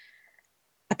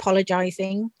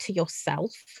 apologizing to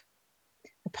yourself,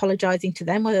 apologizing to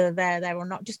them, whether they're there or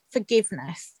not, just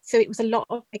forgiveness. So it was a lot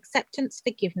of acceptance,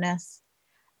 forgiveness,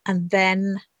 and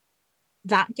then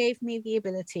that gave me the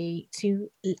ability to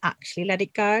actually let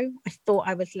it go. I thought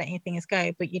I was letting things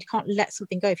go, but you can't let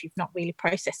something go if you've not really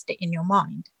processed it in your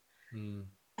mind.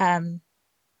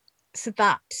 So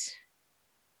that,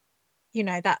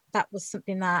 that was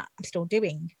something that I'm still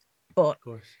doing. But Of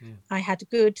course, yeah. I had a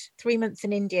good 3 months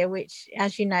in India, which,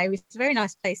 as you know, is a very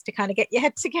nice place to kind of get your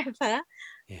head together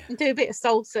and do a bit of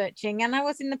soul searching. And I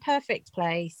was in the perfect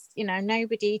place,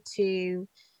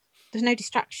 there's no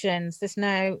distractions.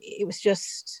 It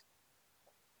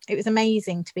was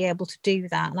amazing to be able to do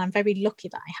that. And I'm very lucky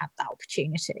that I had that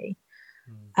opportunity.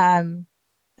 I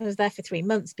was there for 3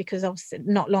 months because obviously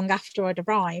not long after I'd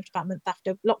arrived, about a month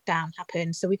after lockdown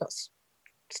happened. So we got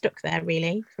stuck there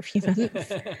really for a few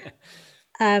months.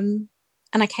 And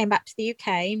I came back to the UK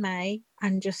in May,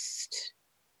 and just,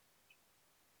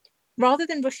 rather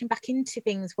than rushing back into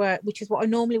things, which is what I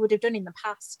normally would have done in the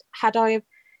past, had I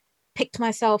picked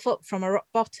myself up from a rock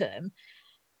bottom,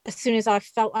 as soon as I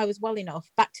felt I was well enough,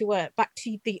 back to work, back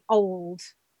to the old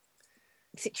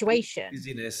situation.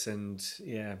 Busyness and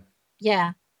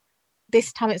yeah.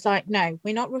 This time it's like, no,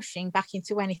 we're not rushing back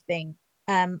into anything.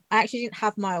 I actually didn't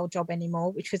have my old job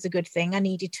anymore, which was a good thing. I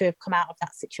needed to have come out of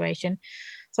that situation.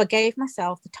 So I gave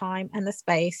myself the time and the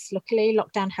space. Luckily,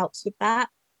 lockdown helps with that.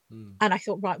 And I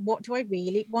thought, right, what do I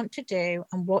really want to do?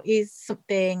 And what is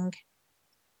something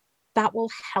that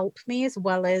will help me, as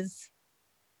well as,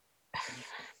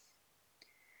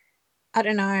 I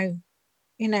don't know,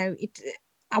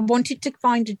 I wanted to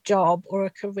find a job or a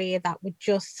career that would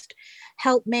just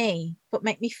help me, but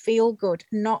make me feel good,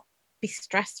 not be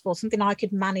stressful, something I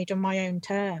could manage on my own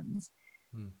terms.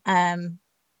 And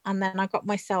then I got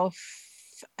myself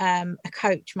a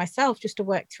coach myself, just to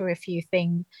work through a few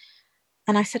things.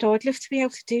 And I said, I'd love to be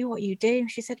able to do what you do.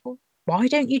 She said, well, why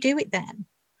don't you do it then?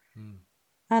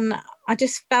 And I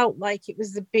just felt like it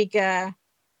was a bigger,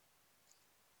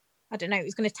 I don't know, it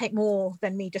was going to take more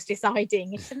than me just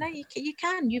deciding. He said, no, you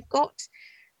can. You've got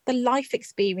the life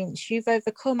experience. You've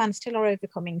overcome and still are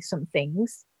overcoming some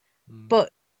things.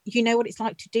 But you know what it's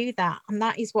like to do that. And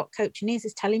that is what coaching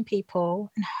is telling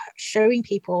people and showing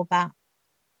people that,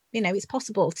 it's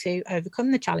possible to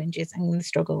overcome the challenges and the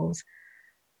struggles.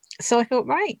 So I thought,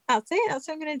 right, that's it. That's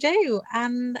what I'm going to do.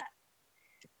 And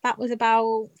that was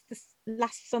about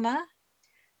last summer.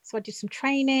 So I did some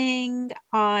training.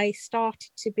 I started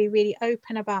to be really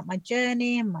open about my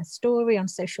journey and my story on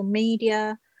social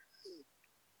media.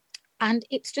 And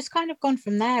it's just kind of gone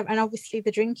from there. And obviously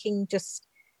the drinking just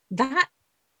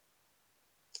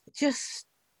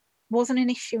wasn't an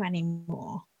issue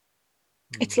anymore.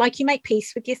 It's like you make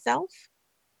peace with yourself.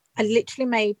 I literally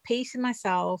made peace with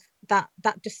myself that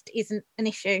just isn't an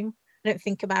issue. I don't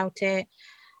think about it.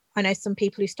 I know some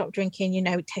people who stop drinking,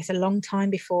 it takes a long time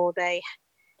before they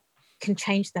can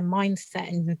change their mindset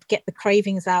and get the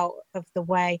cravings out of the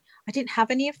way. I didn't have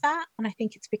any of that. And I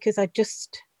think it's because I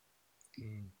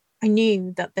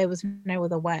knew that there was no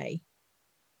other way.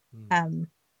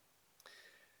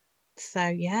 So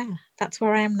yeah, that's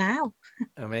where I am now.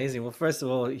 Amazing. Well, first of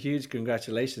all, huge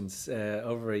congratulations,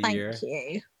 over a year. Thank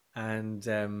you. And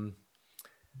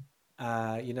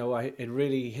it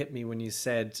really hit me when you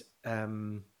said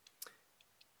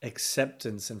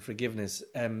acceptance and forgiveness.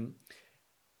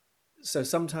 So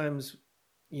sometimes,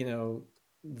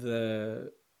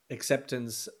 the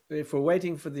acceptance, if we're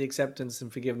waiting for the acceptance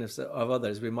and forgiveness of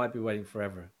others, we might be waiting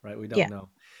forever, right? We don't know.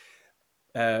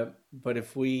 But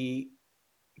if we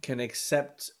can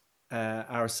accept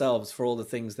ourselves for all the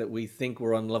things that we think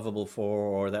we're unlovable for,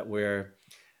 or that we're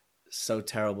so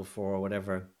terrible for, or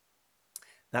whatever,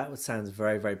 that sounds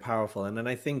very, very powerful. And then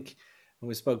I think when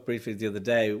we spoke briefly the other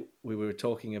day, we were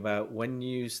talking about when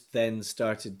you then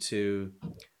started to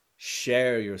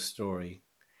share your story,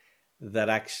 that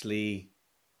actually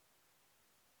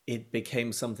it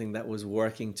became something that was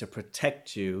working to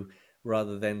protect you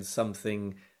rather than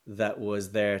something that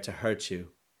was there to hurt you.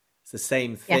 It's the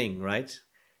same thing, right?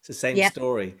 It's the same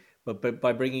story, but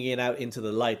by bringing it out into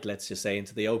the light, let's just say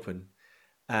into the open,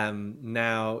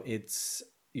 now it's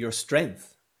your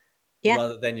strength. Yeah.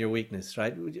 rather than your weakness,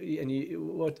 right? And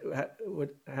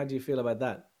how do you feel about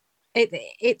that?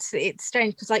 It's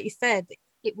strange because, like you said,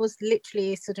 it was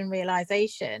literally a sudden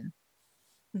realization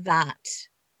that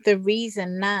the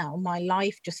reason now my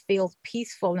life just feels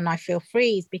peaceful and I feel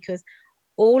free is because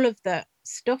all of the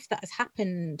stuff that has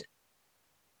happened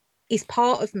is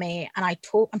part of me, and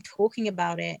I'm talking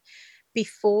about it.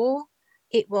 Before,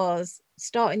 it was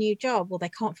start a new job, well, they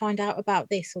can't find out about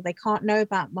this, or they can't know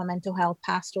about my mental health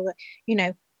past, or you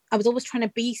know, I was always trying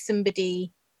to be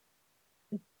somebody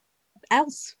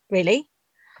else, really.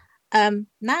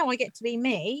 Now I get to be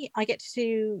me. I get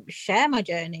to share my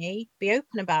journey, be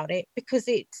open about it, because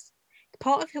it's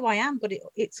part of who I am, but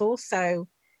it's also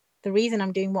the reason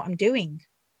I'm doing what I'm doing.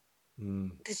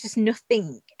 Mm. There's just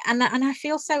nothing, and I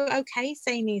feel so okay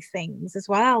saying these things as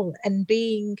well, and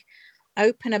being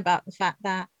open about the fact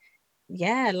that,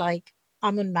 yeah, like,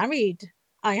 I'm unmarried.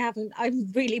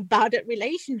 I'm really bad at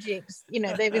relationships.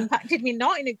 They've impacted me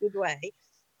not in a good way.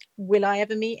 Will I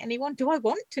ever meet anyone? Do I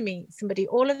want to meet somebody?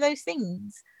 All of those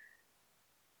things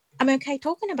I'm okay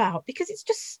talking about, because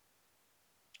it's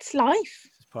life.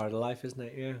 It's part of life, isn't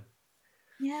it? Yeah.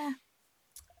 Yeah.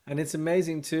 And it's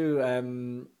amazing too.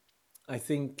 I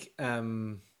think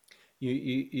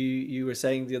you were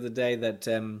saying the other day that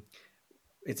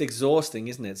it's exhausting,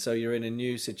 isn't it? So you're in a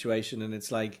new situation, and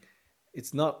it's like,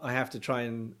 it's not, I have to try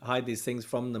and hide these things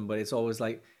from them, but it's always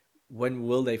like, when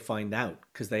will they find out?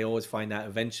 Because they always find out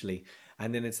eventually,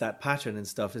 and then it's that pattern and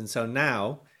stuff. And so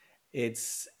now,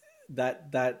 it's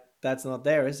that's not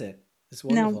there, is it? It's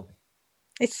No, wonderful.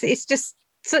 it's just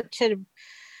such a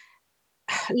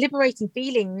liberating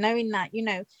feeling, knowing that,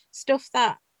 stuff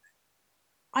that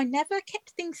I never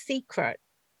kept things secret.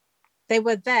 They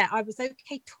were there. I was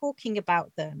okay talking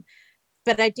about them,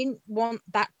 but I didn't want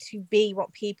that to be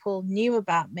what people knew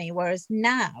about me. Whereas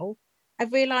now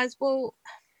I've realized, well,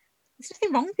 there's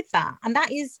nothing wrong with that. And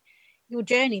that is your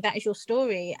journey, that is your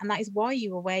story, and that is why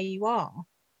you are where you are.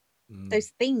 Mm,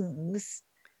 Those things,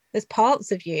 those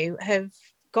parts of you have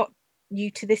got you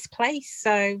to this place.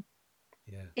 So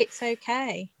yeah. it's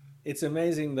okay. It's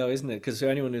amazing though, isn't it? Because for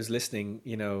anyone who's listening,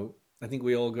 I think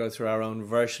we all go through our own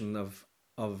version of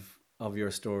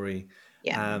your story,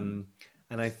 Yeah. um,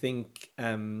 and I think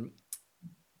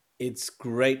it's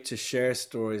great to share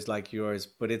stories like yours.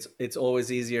 But it's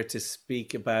always easier to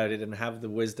speak about it and have the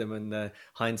wisdom and the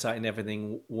hindsight and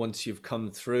everything once you've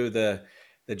come through the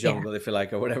Yeah. jungle, if you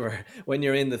like, or whatever. When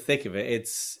you're in the thick of it,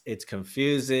 it's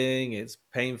confusing, it's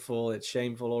painful, it's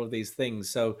shameful, all of these things.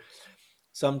 So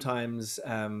sometimes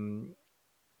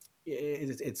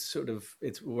it's sort of,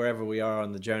 it's wherever we are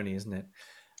on the journey, isn't it?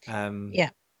 um Yeah.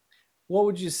 what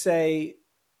would you say,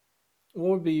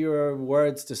 what would be your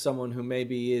words to someone who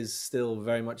maybe is still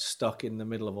very much stuck in the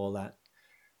middle of all that?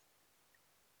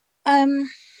 Um,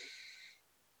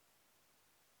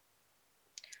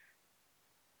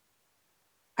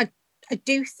 I I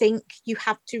do think you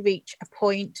have to reach a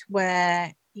point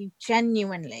where you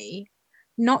genuinely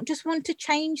not just want to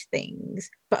change things,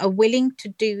 but are willing to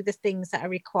do the things that are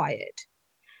required.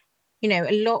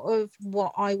 A lot of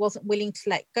what I wasn't willing to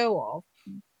let go of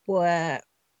were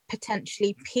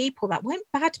potentially people that weren't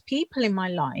bad people in my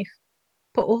life,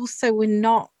 but also were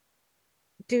not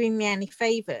doing me any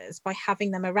favors by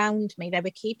having them around me. They were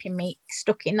keeping me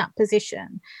stuck in that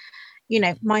position.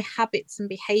 My habits and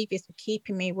behaviors were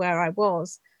keeping me where I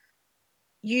was.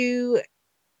 You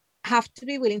have to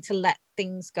be willing to let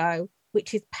things go,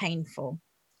 which is painful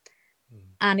Mm.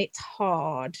 and it's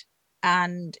hard.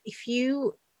 And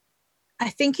I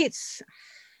think it's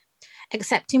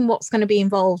accepting what's going to be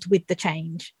involved with the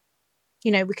change.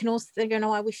 We can also go,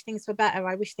 no, I wish things were better.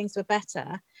 I wish things were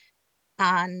better.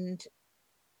 And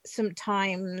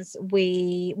sometimes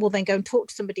we will then go and talk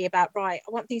to somebody about, right,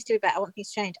 I want things to be better, I want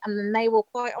things to change. And then they will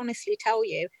quite honestly tell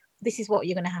you, this is what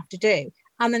you're going to have to do.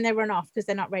 And then they run off because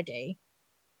they're not ready.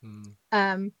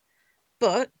 Mm.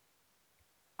 But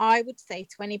I would say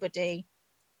to anybody,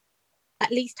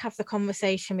 at least have the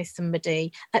conversation with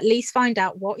somebody, at least find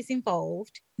out what is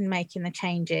involved in making the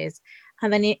changes.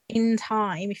 And then in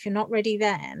time, if you're not ready,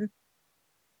 then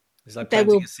It's like there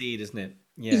planting will, a seed, isn't it?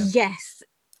 Yeah. yes,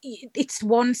 it's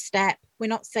one step. We're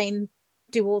not saying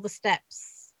do all the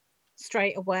steps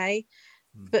straight away,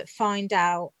 Mm. but find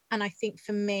out. And I think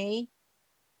for me,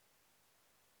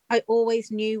 I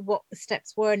always knew what the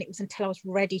steps were, and it was until I was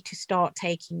ready to start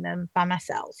taking them by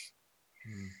myself.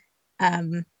 Mm.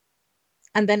 Um,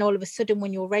 and then all of a sudden,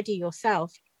 when you're ready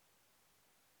yourself,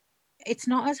 it's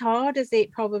not as hard as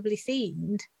it probably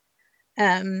seemed.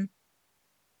 Um,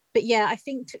 But yeah, I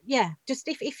think just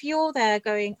if you're there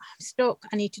going, I'm stuck,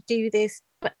 I need to do this,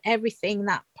 but everything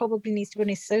that probably needs to be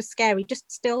done is so scary,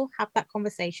 just still have that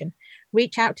conversation.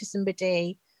 Reach out to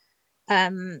somebody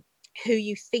who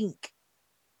you think.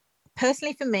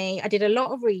 Personally, for me, I did a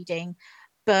lot of reading,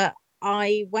 but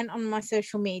I went on my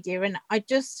social media and I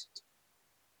just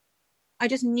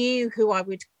knew who I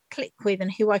would click with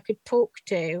and who I could talk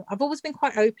to. I've always been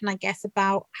quite open, I guess,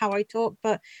 about how I talk,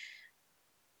 but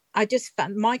I just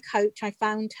found my coach. I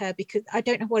found her because I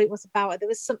don't know what it was about. There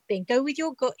was something. Go with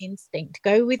your gut instinct.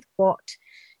 Go with what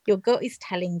your gut is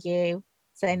telling you,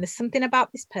 saying there's something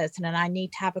about this person and I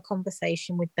need to have a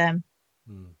conversation with them.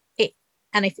 It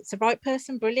and if it's the right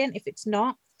person, brilliant. If it's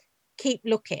not, keep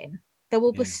looking. There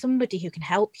will be somebody who can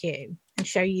help you and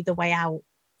show you the way out.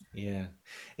 Yeah,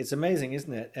 it's amazing,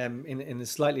 isn't it? In a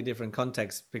slightly different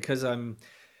context, because I'm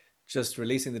just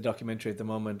releasing the documentary at the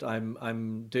moment.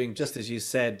 I'm doing just as you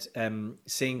said,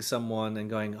 seeing someone and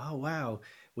going, oh wow,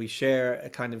 we share a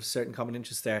kind of certain common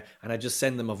interest there, and I just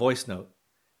send them a voice note,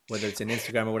 whether it's in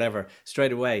Instagram or whatever,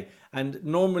 straight away. And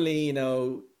normally, you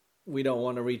know, we don't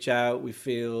want to reach out. We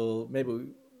feel maybe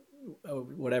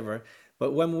whatever,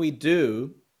 but when we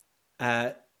do,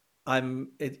 uh,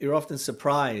 you're often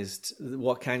surprised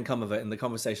what can come of it and the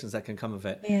conversations that can come of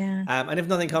it. Yeah. And if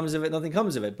nothing comes of it, nothing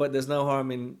comes of it. But there's no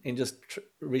harm in just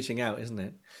reaching out, isn't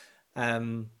it?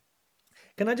 Can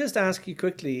I just ask you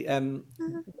quickly?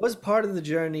 Was part of the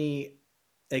journey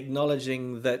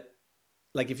acknowledging that,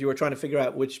 like, if you were trying to figure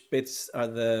out which bits are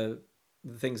the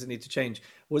things that need to change,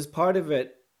 was part of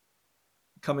it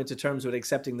coming to terms with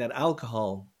accepting that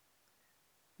alcohol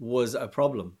was a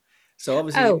problem? So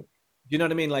obviously, you know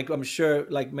what I mean? Like, I'm sure,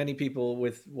 like many people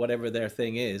with whatever their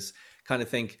thing is, kind of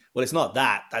think, well, it's not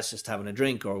that. That's just having a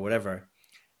drink or whatever.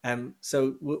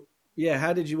 So, yeah,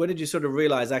 when did you sort of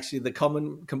realize actually the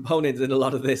common component in a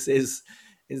lot of this is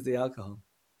the alcohol?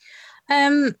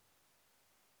 I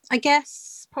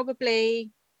guess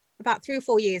probably about 3 or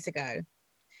 4 years ago,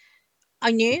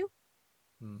 I knew,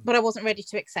 but I wasn't ready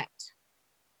to accept.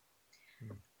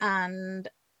 And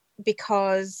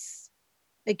because,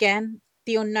 again,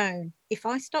 the unknown. If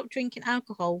I stop drinking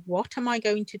alcohol, what am I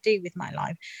going to do with my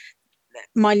life?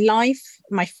 My life,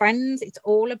 my friends, it's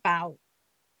all about,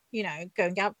 you know,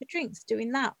 going out for drinks,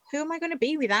 doing that. Who am I going to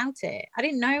be without it? I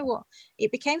didn't know what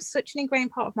it became such an ingrained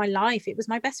part of my life. It was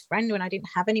my best friend when I didn't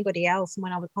have anybody else and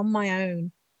when I was on my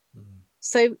own.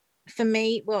 So for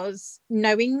me, it was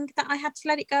knowing that I had to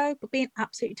let it go, but being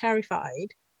absolutely terrified.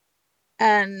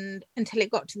 And until it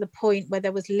got to the point where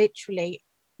there was literally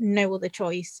no other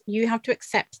choice. You have to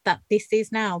accept that this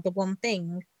is now the one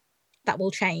thing that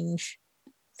will change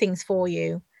things for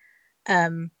you,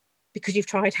 because you've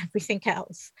tried everything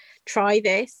else. Try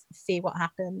this, see what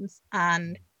happens.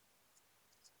 And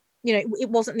you know,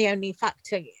 it wasn't the only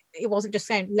factor. It wasn't just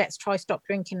saying let's try stop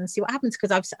drinking and see what happens,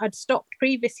 because I'd stopped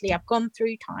previously. I've gone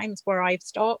through times where I've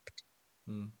stopped,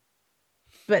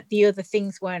 but the other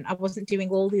things weren't. I wasn't doing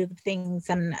all the other things,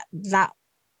 and that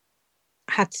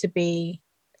had to be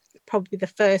probably the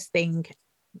first thing,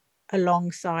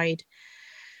 alongside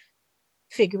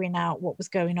figuring out what was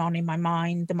going on in my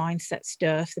mind, the mindset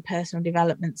stuff, the personal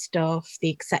development stuff, the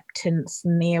acceptance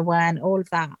and the awareness, all of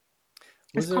that.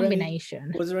 Was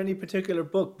there any particular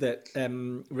book that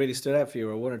really stood out for you,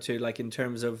 or one or two, like in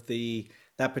terms of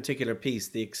that particular piece,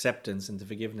 the acceptance and the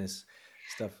forgiveness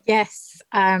stuff? Yes,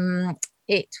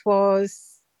 it was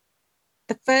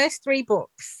the first 3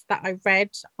 books that I read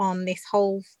on this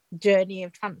whole journey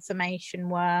of transformation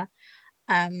were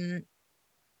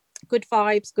Good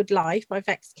Vibes, Good Life by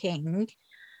Vex King,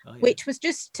 which was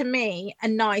just, to me, a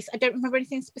nice, I don't remember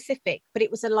anything specific, but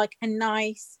it was like a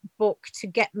nice book to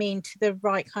get me into the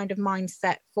right kind of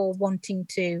mindset for wanting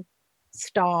to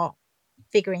start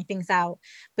figuring things out.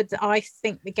 But I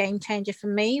think the game changer for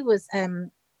me was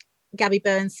Gabby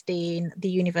Bernstein, The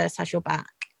Universe Has Your Back.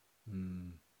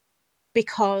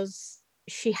 Because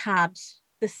she had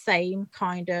the same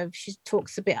kind of, she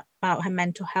talks a bit about her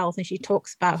mental health, and she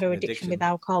talks about her addiction with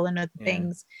alcohol and other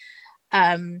things.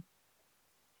 And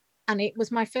it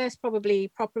was my first probably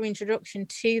proper introduction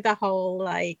to the whole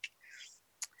like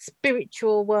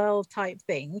spiritual world type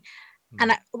thing.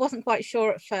 And I wasn't quite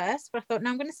sure at first, but I thought,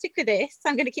 no, I'm going to stick with this.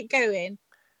 I'm going to keep going.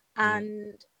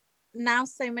 And now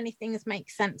so many things make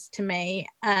sense to me.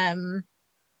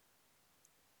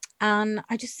 And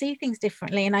I just see things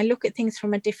differently, and I look at things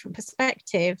from a different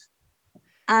perspective.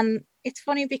 And it's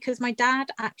funny because my dad,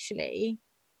 actually,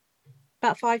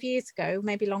 about 5 years ago,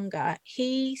 maybe longer,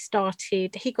 he got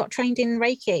trained in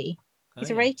Reiki.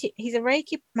 He's a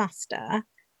Reiki master.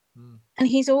 And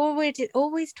he's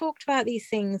always talked about these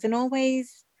things, and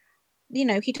always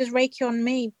he does Reiki on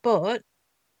me, but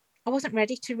I wasn't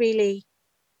ready to really,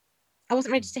 I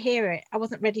wasn't ready to hear it. I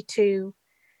wasn't ready to,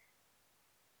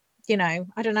 I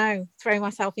don't know, throw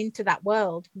myself into that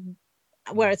world.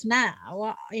 Whereas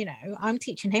now, I'm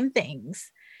teaching him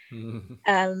things.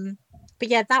 But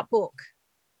yeah, that book,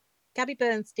 Gabby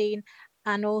Bernstein,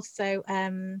 and also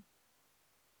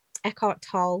Eckhart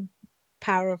Tolle,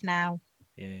 Power of Now.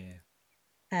 Yeah.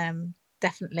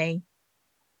 Definitely.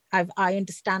 I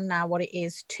understand now what it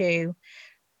is to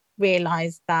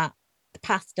realize that the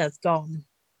past has gone,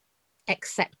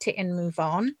 accept it and move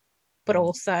on. But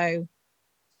also,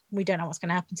 we don't know what's going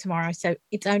to happen tomorrow. So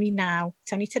it's only now,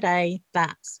 it's only today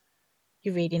that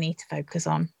you really need to focus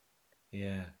on.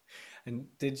 Yeah. And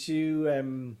did you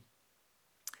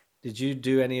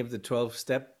do any of the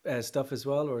 12-step stuff as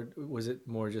well, or was it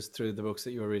more just through the books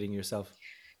that you were reading yourself?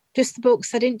 Just the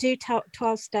books. I didn't do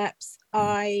 12 steps.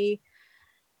 I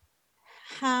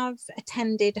have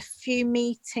attended a few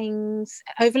meetings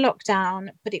over lockdown,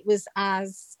 but it was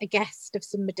as a guest of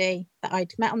somebody that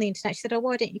I'd met on the internet. She said, "Oh,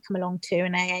 why don't you come along to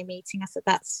an AA meeting?" I said,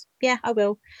 "Yeah, I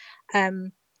will."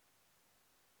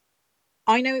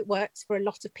 I know it works for a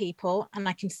lot of people, and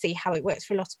I can see how it works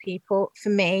for a lot of people. For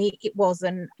me, it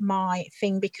wasn't my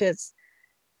thing because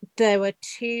there were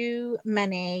too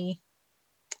many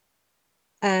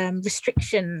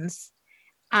restrictions,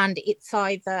 and it's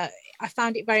either, I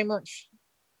found it very much,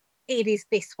 it is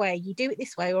this way, you do it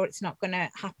this way, or it's not going to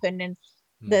happen. And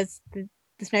there's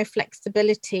no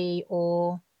flexibility,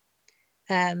 or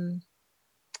I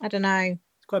don't know.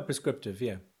 It's quite prescriptive,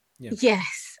 yeah.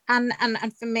 Yes, and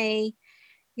for me,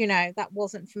 that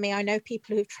wasn't for me. I know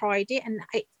people who've tried it and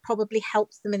it probably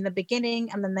helps them in the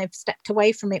beginning, and then they've stepped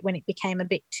away from it when it became a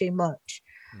bit too much.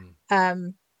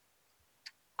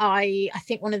 I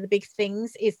think one of the big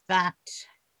things is that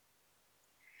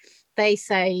they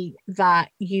say that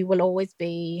you will always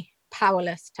be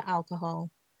powerless to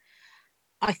alcohol.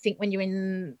 I think when you're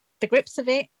in the grips of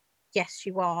it, yes,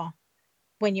 you are.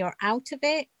 When you're out of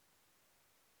it,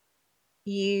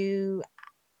 you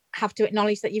have to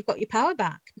acknowledge that you've got your power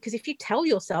back, because if you tell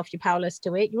yourself you're powerless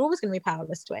to it, you're always going to be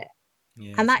powerless to it.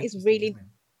 Yeah, and that is really,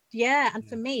 and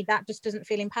for me, that just doesn't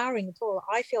feel empowering at all.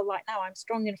 I feel like now I'm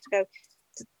strong enough to go,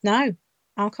 no,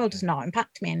 alcohol does not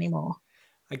impact me anymore.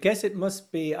 I guess it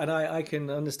must be, and I can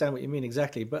understand what you mean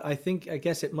exactly, but I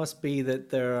guess it must be that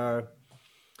there are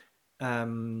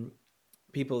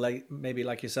people maybe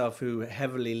like yourself who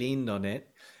heavily leaned on it,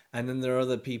 and then there are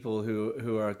other people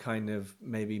who are kind of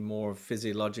maybe more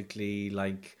physiologically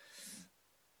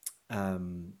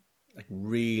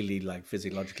really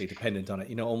physiologically dependent on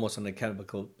it, almost on a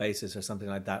chemical basis or something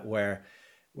like that, where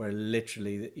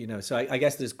literally, so I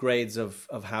guess there's grades of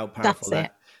how powerful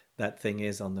that thing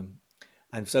is on them.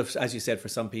 And so, as you said, for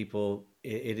some people,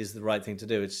 it is the right thing to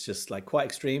do. It's just quite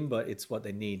extreme, but it's what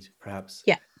they need, perhaps.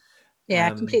 Yeah,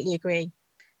 I completely agree.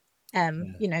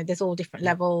 There's all different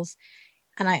levels,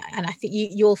 and I think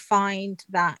you'll find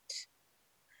that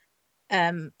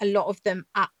a lot of them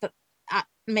at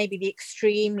maybe the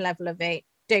extreme level of it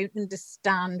don't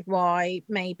understand why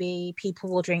maybe people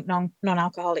will drink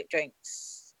non-alcoholic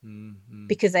drinks,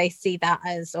 because they see that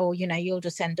as, you'll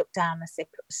just end up down a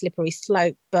slippery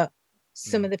slope. But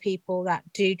some of the people that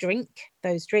do drink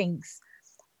those drinks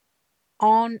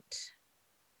aren't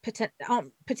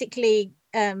particularly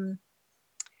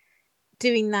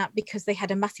doing that because they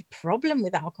had a massive problem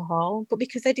with alcohol, but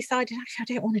because they decided, actually, I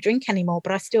don't want to drink anymore,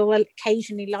 but I still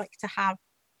occasionally like to have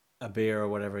a beer or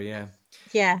whatever. Yeah.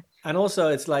 And also,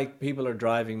 it's like people are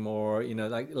driving more,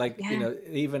 even I think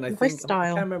I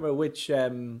can't remember which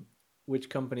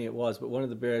company it was, but one of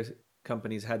the beer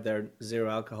companies had their zero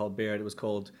alcohol beer. It was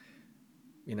called,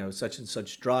 such and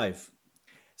such drive.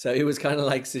 So it was kind of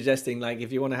like suggesting,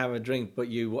 if you want to have a drink, but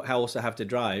you also have to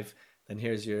drive, then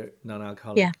here's your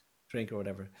non-alcoholic drink or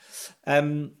whatever.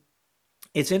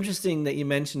 It's interesting that you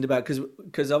mentioned about,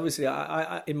 because obviously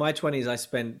I in my 20s I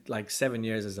spent 7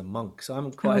 years as a monk, so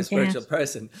I'm quite a spiritual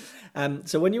person.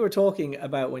 So when you were talking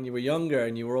about when you were younger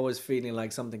and you were always feeling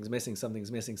like something's missing,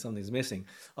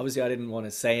 obviously I didn't want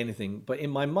to say anything, but in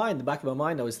my mind, the back of my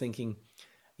mind, I was thinking,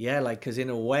 because in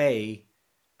a way,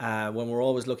 when we're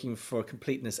always looking for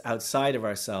completeness outside of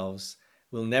ourselves,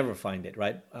 we'll never find it,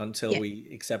 right? Until we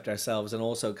accept ourselves, and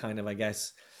also kind of, I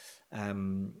guess,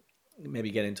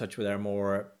 maybe get in touch with our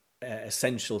more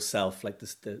essential self, like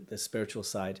the spiritual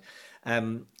side.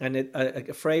 And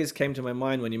a phrase came to my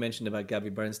mind when you mentioned about Gabby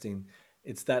Bernstein.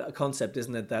 It's that concept,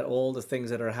 isn't it, that all the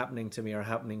things that are happening to me are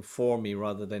happening for me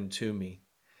rather than to me.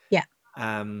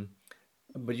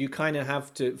 But you kind of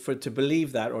have to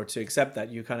believe that, or to accept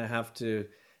that, you kind of have to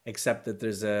accept that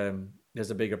there's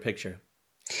a bigger picture.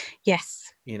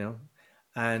 Yes. you know,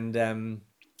 and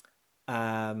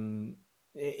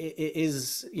it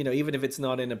is, you know, even if it's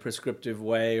not in a prescriptive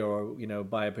way or, you know,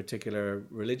 by a particular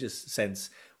religious sense,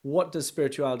 what does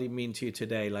spirituality mean to you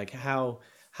today? Like how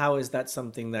is that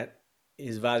something that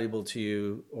is valuable to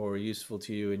you or useful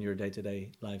to you in your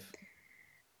day-to-day life?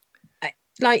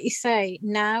 Like you say,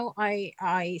 now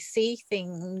I see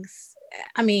things.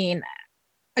 I mean,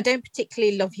 I don't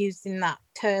particularly love using that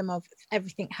term of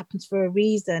everything happens for a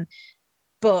reason,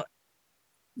 but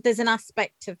there's an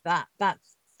aspect of that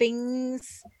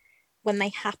things, when they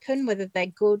happen, whether they're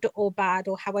good or bad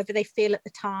or however they feel at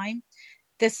the time,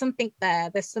 there's something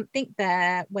there. There's something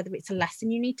there, whether it's a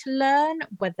lesson you need to learn,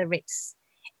 whether it's,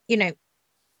 you know,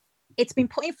 it's been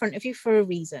put in front of you for a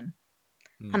reason.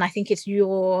 Mm. And I think it's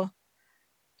your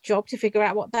job to figure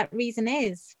out what that reason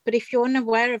is. But if you're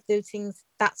unaware of those things,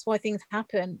 that's why things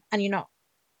happen, and you're not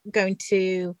going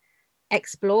to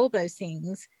explore those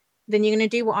things, then you're going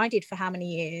to do what I did for how many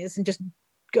years and just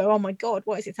go, oh my God,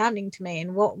 what is it happening to me?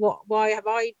 And what have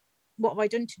I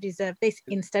done to deserve this?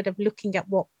 Instead of looking at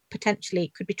what potentially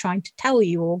it could be trying to tell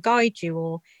you or guide you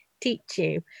or teach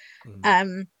you.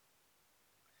 Mm.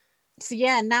 So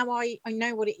yeah, now I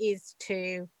know what it is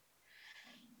to,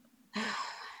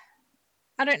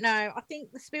 I don't know. I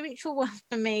think the spiritual world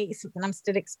for me is something I'm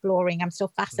still exploring. I'm still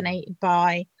Mm. fascinated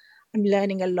by. I'm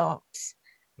learning a lot.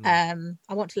 Mm.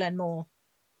 I want to learn more.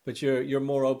 But you're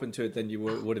more open to it than you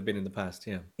would have been in the past,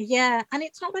 yeah. Yeah, and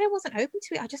it's not that I wasn't open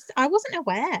to it. I wasn't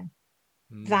aware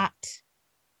Mm. that,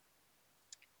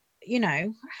 you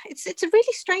know, it's a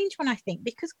really strange one, I think,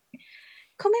 because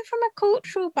coming from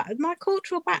my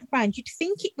cultural background, you'd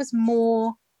think it was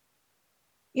more,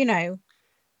 you know,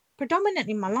 predominant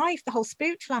in my life, the whole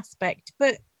spiritual aspect,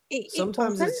 but it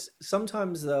wasn't.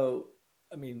 Sometimes though,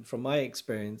 I mean, from my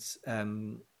experience,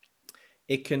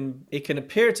 it can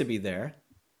appear to be there,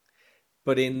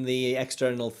 but in the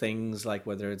external things, like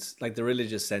whether it's like the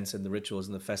religious sense and the rituals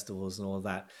and the festivals and all of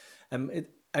that,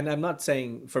 and I'm not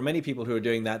saying for many people who are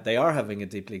doing that they are having a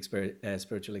deeply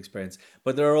spiritual experience,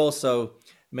 but there are also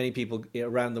many people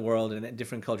around the world and in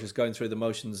different cultures going through the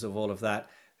motions of all of that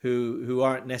who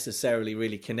aren't necessarily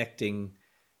really connecting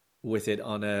with it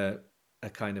on a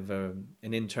kind of an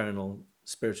internal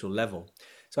spiritual level.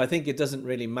 So I think it doesn't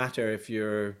really matter if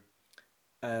you're.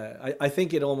 I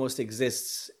think it almost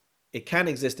exists. It can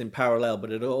exist in parallel,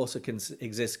 but it also can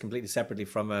exist completely separately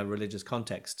from a religious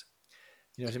context.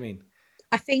 You know what I mean?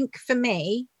 I think for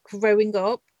me, growing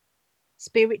up,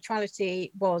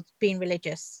 spirituality was being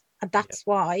religious. And Yeah. that's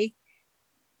why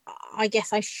I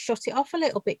guess I shut it off a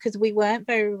little bit, because we weren't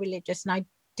very religious and I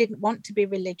didn't want to be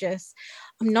religious.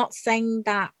 I'm not saying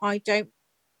that I don't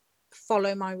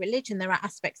follow my religion. There are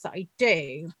aspects that I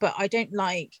do, but I don't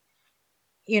like,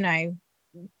 you know,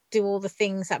 do all the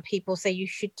things that people say you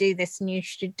should do this and you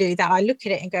should do that. I look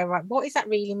at it and go, right, what does that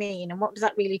really mean? And what does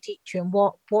that really teach you? And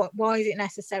why is it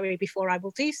necessary before I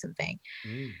will do something?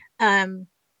 Mm. Um,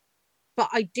 but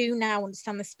I do now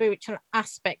understand the spiritual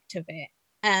aspect of it.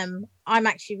 I'm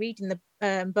actually reading the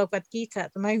Bhagavad Gita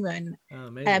at the moment. Oh,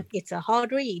 amazing. It's a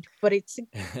hard read, but it's,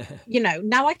 you know,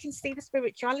 now I can see the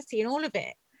spirituality in all of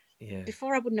it. Yeah.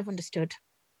 Before I wouldn't have understood.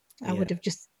 I Yeah. would have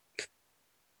just.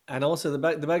 And also the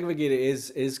Bhagavad Gita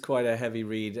is quite a heavy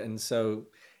read, and so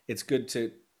it's good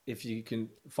to, if you can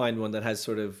find one that has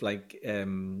sort of like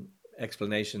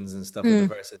explanations and stuff with the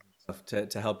verses and stuff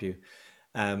to help you.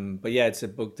 But yeah, it's a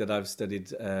book that I've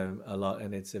studied a lot,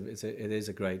 and it is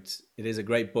a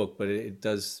great book, but it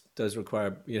does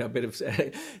require, you know, a bit of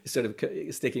sort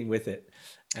of sticking with it.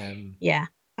 Yeah,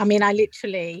 I mean, I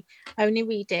literally only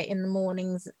read it in the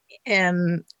mornings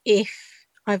if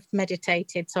I've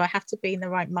meditated, so I have to be in the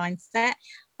right mindset,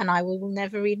 and I will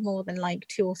never read more than like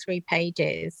 2 or 3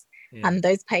 pages. Yeah. And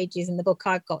those pages in the book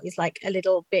I've got is like a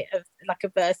little bit of like a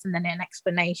verse and then an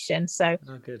explanation. So,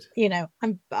 Oh, good. you know,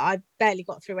 I barely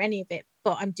got through any of it,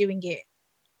 but I'm doing it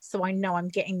so I know I'm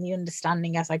getting the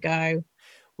understanding as I go.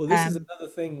 Well, this is Um, another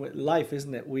thing with life,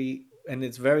 isn't it? And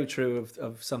it's very true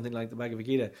of something like the Bhagavad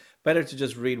Gita. Better to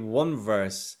just read one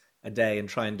verse a day and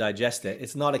try and digest it.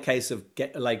 It's not a case of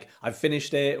get like I've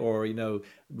finished it, or you know,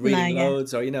 no, reading yeah,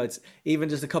 loads, or you know, it's even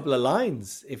just a couple of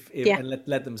lines if yeah, and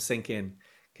let them sink in,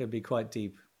 can be quite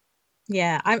deep.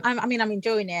 yeah. I mean, I'm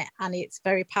enjoying it, and it's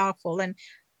very powerful, and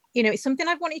you know, it's something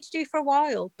I've wanted to do for a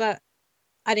while, but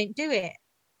I didn't do it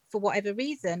for whatever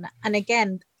reason. And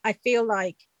again, I feel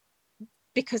like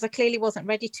because I clearly wasn't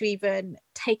ready to even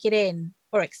take it in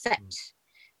or Mm. accept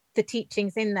the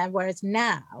teachings in there. Whereas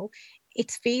now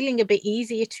it's feeling a bit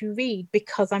easier to read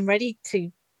because I'm ready to,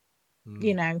 you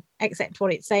Mm. know, accept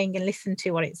what it's saying and listen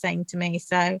to what it's saying to me.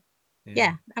 So Yeah.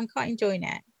 yeah, I'm quite enjoying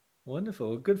it.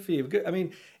 Wonderful. Good for you. Good. I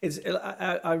mean,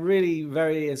 I really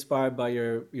very inspired by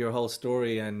your whole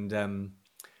story, and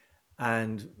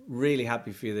really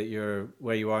happy for you that you're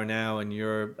where you are now, and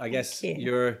I Thank guess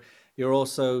you. you're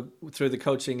also through the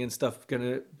coaching and stuff going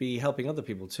to be helping other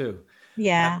people too.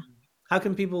 Yeah. Um, how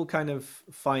can people kind of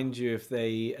find you if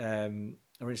they are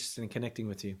interested in connecting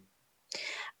with you?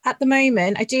 At the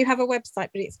moment, I do have a website,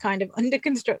 but it's kind of under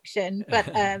construction. But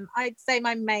I'd say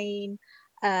my main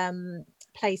um,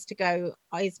 place to go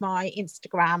is my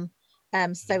Instagram.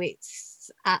 So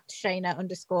it's at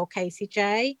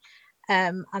Shayna_KCJ.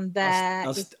 And there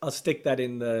is, I'll stick that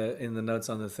in the notes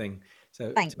on the thing, so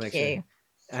to thank make sure. you.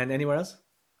 And anywhere else?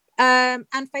 And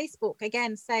Facebook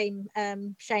again, same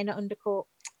Shayna__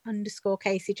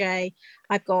 KCJ.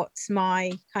 I've got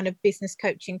my kind of business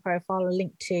coaching profile, a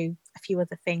link to a few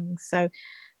other things. So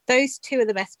those two are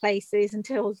the best places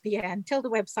until the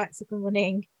website's up and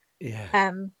running.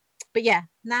 Yeah. But yeah,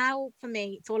 now for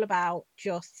me, it's all about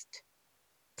just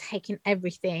taking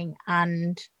everything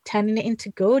and turning it into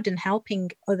good and helping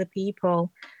other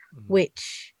people,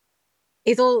 which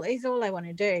is all I want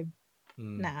to do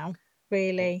now,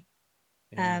 really.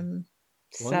 Yeah.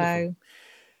 Wonderful. So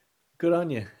Good on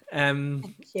you.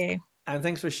 thank you. And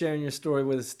thanks for sharing your story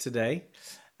with us today.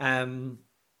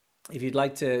 If you'd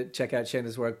like to check out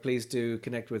Shayna's work, please do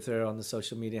connect with her on the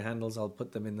social media handles. I'll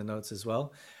put them in the notes as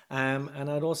well. And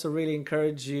I'd also really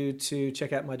encourage you to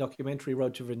check out my documentary,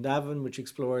 Road to Vrindavan, which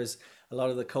explores a lot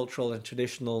of the cultural and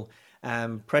traditional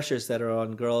pressures that are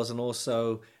on girls, and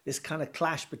also this kind of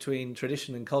clash between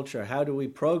tradition and culture. How do we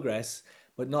progress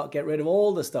but not get rid of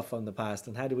all the stuff from the past?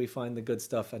 And how do we find the good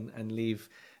stuff and leave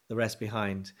the rest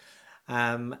behind?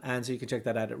 And so you can check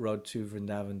that out at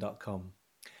roadtovrindavan.com.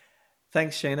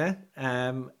 Thanks, Shayna.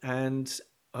 And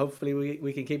hopefully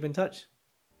we can keep in touch.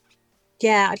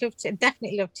 Yeah, I'd love to,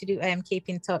 definitely love to do keep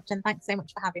in touch. And thanks so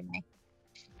much for having me.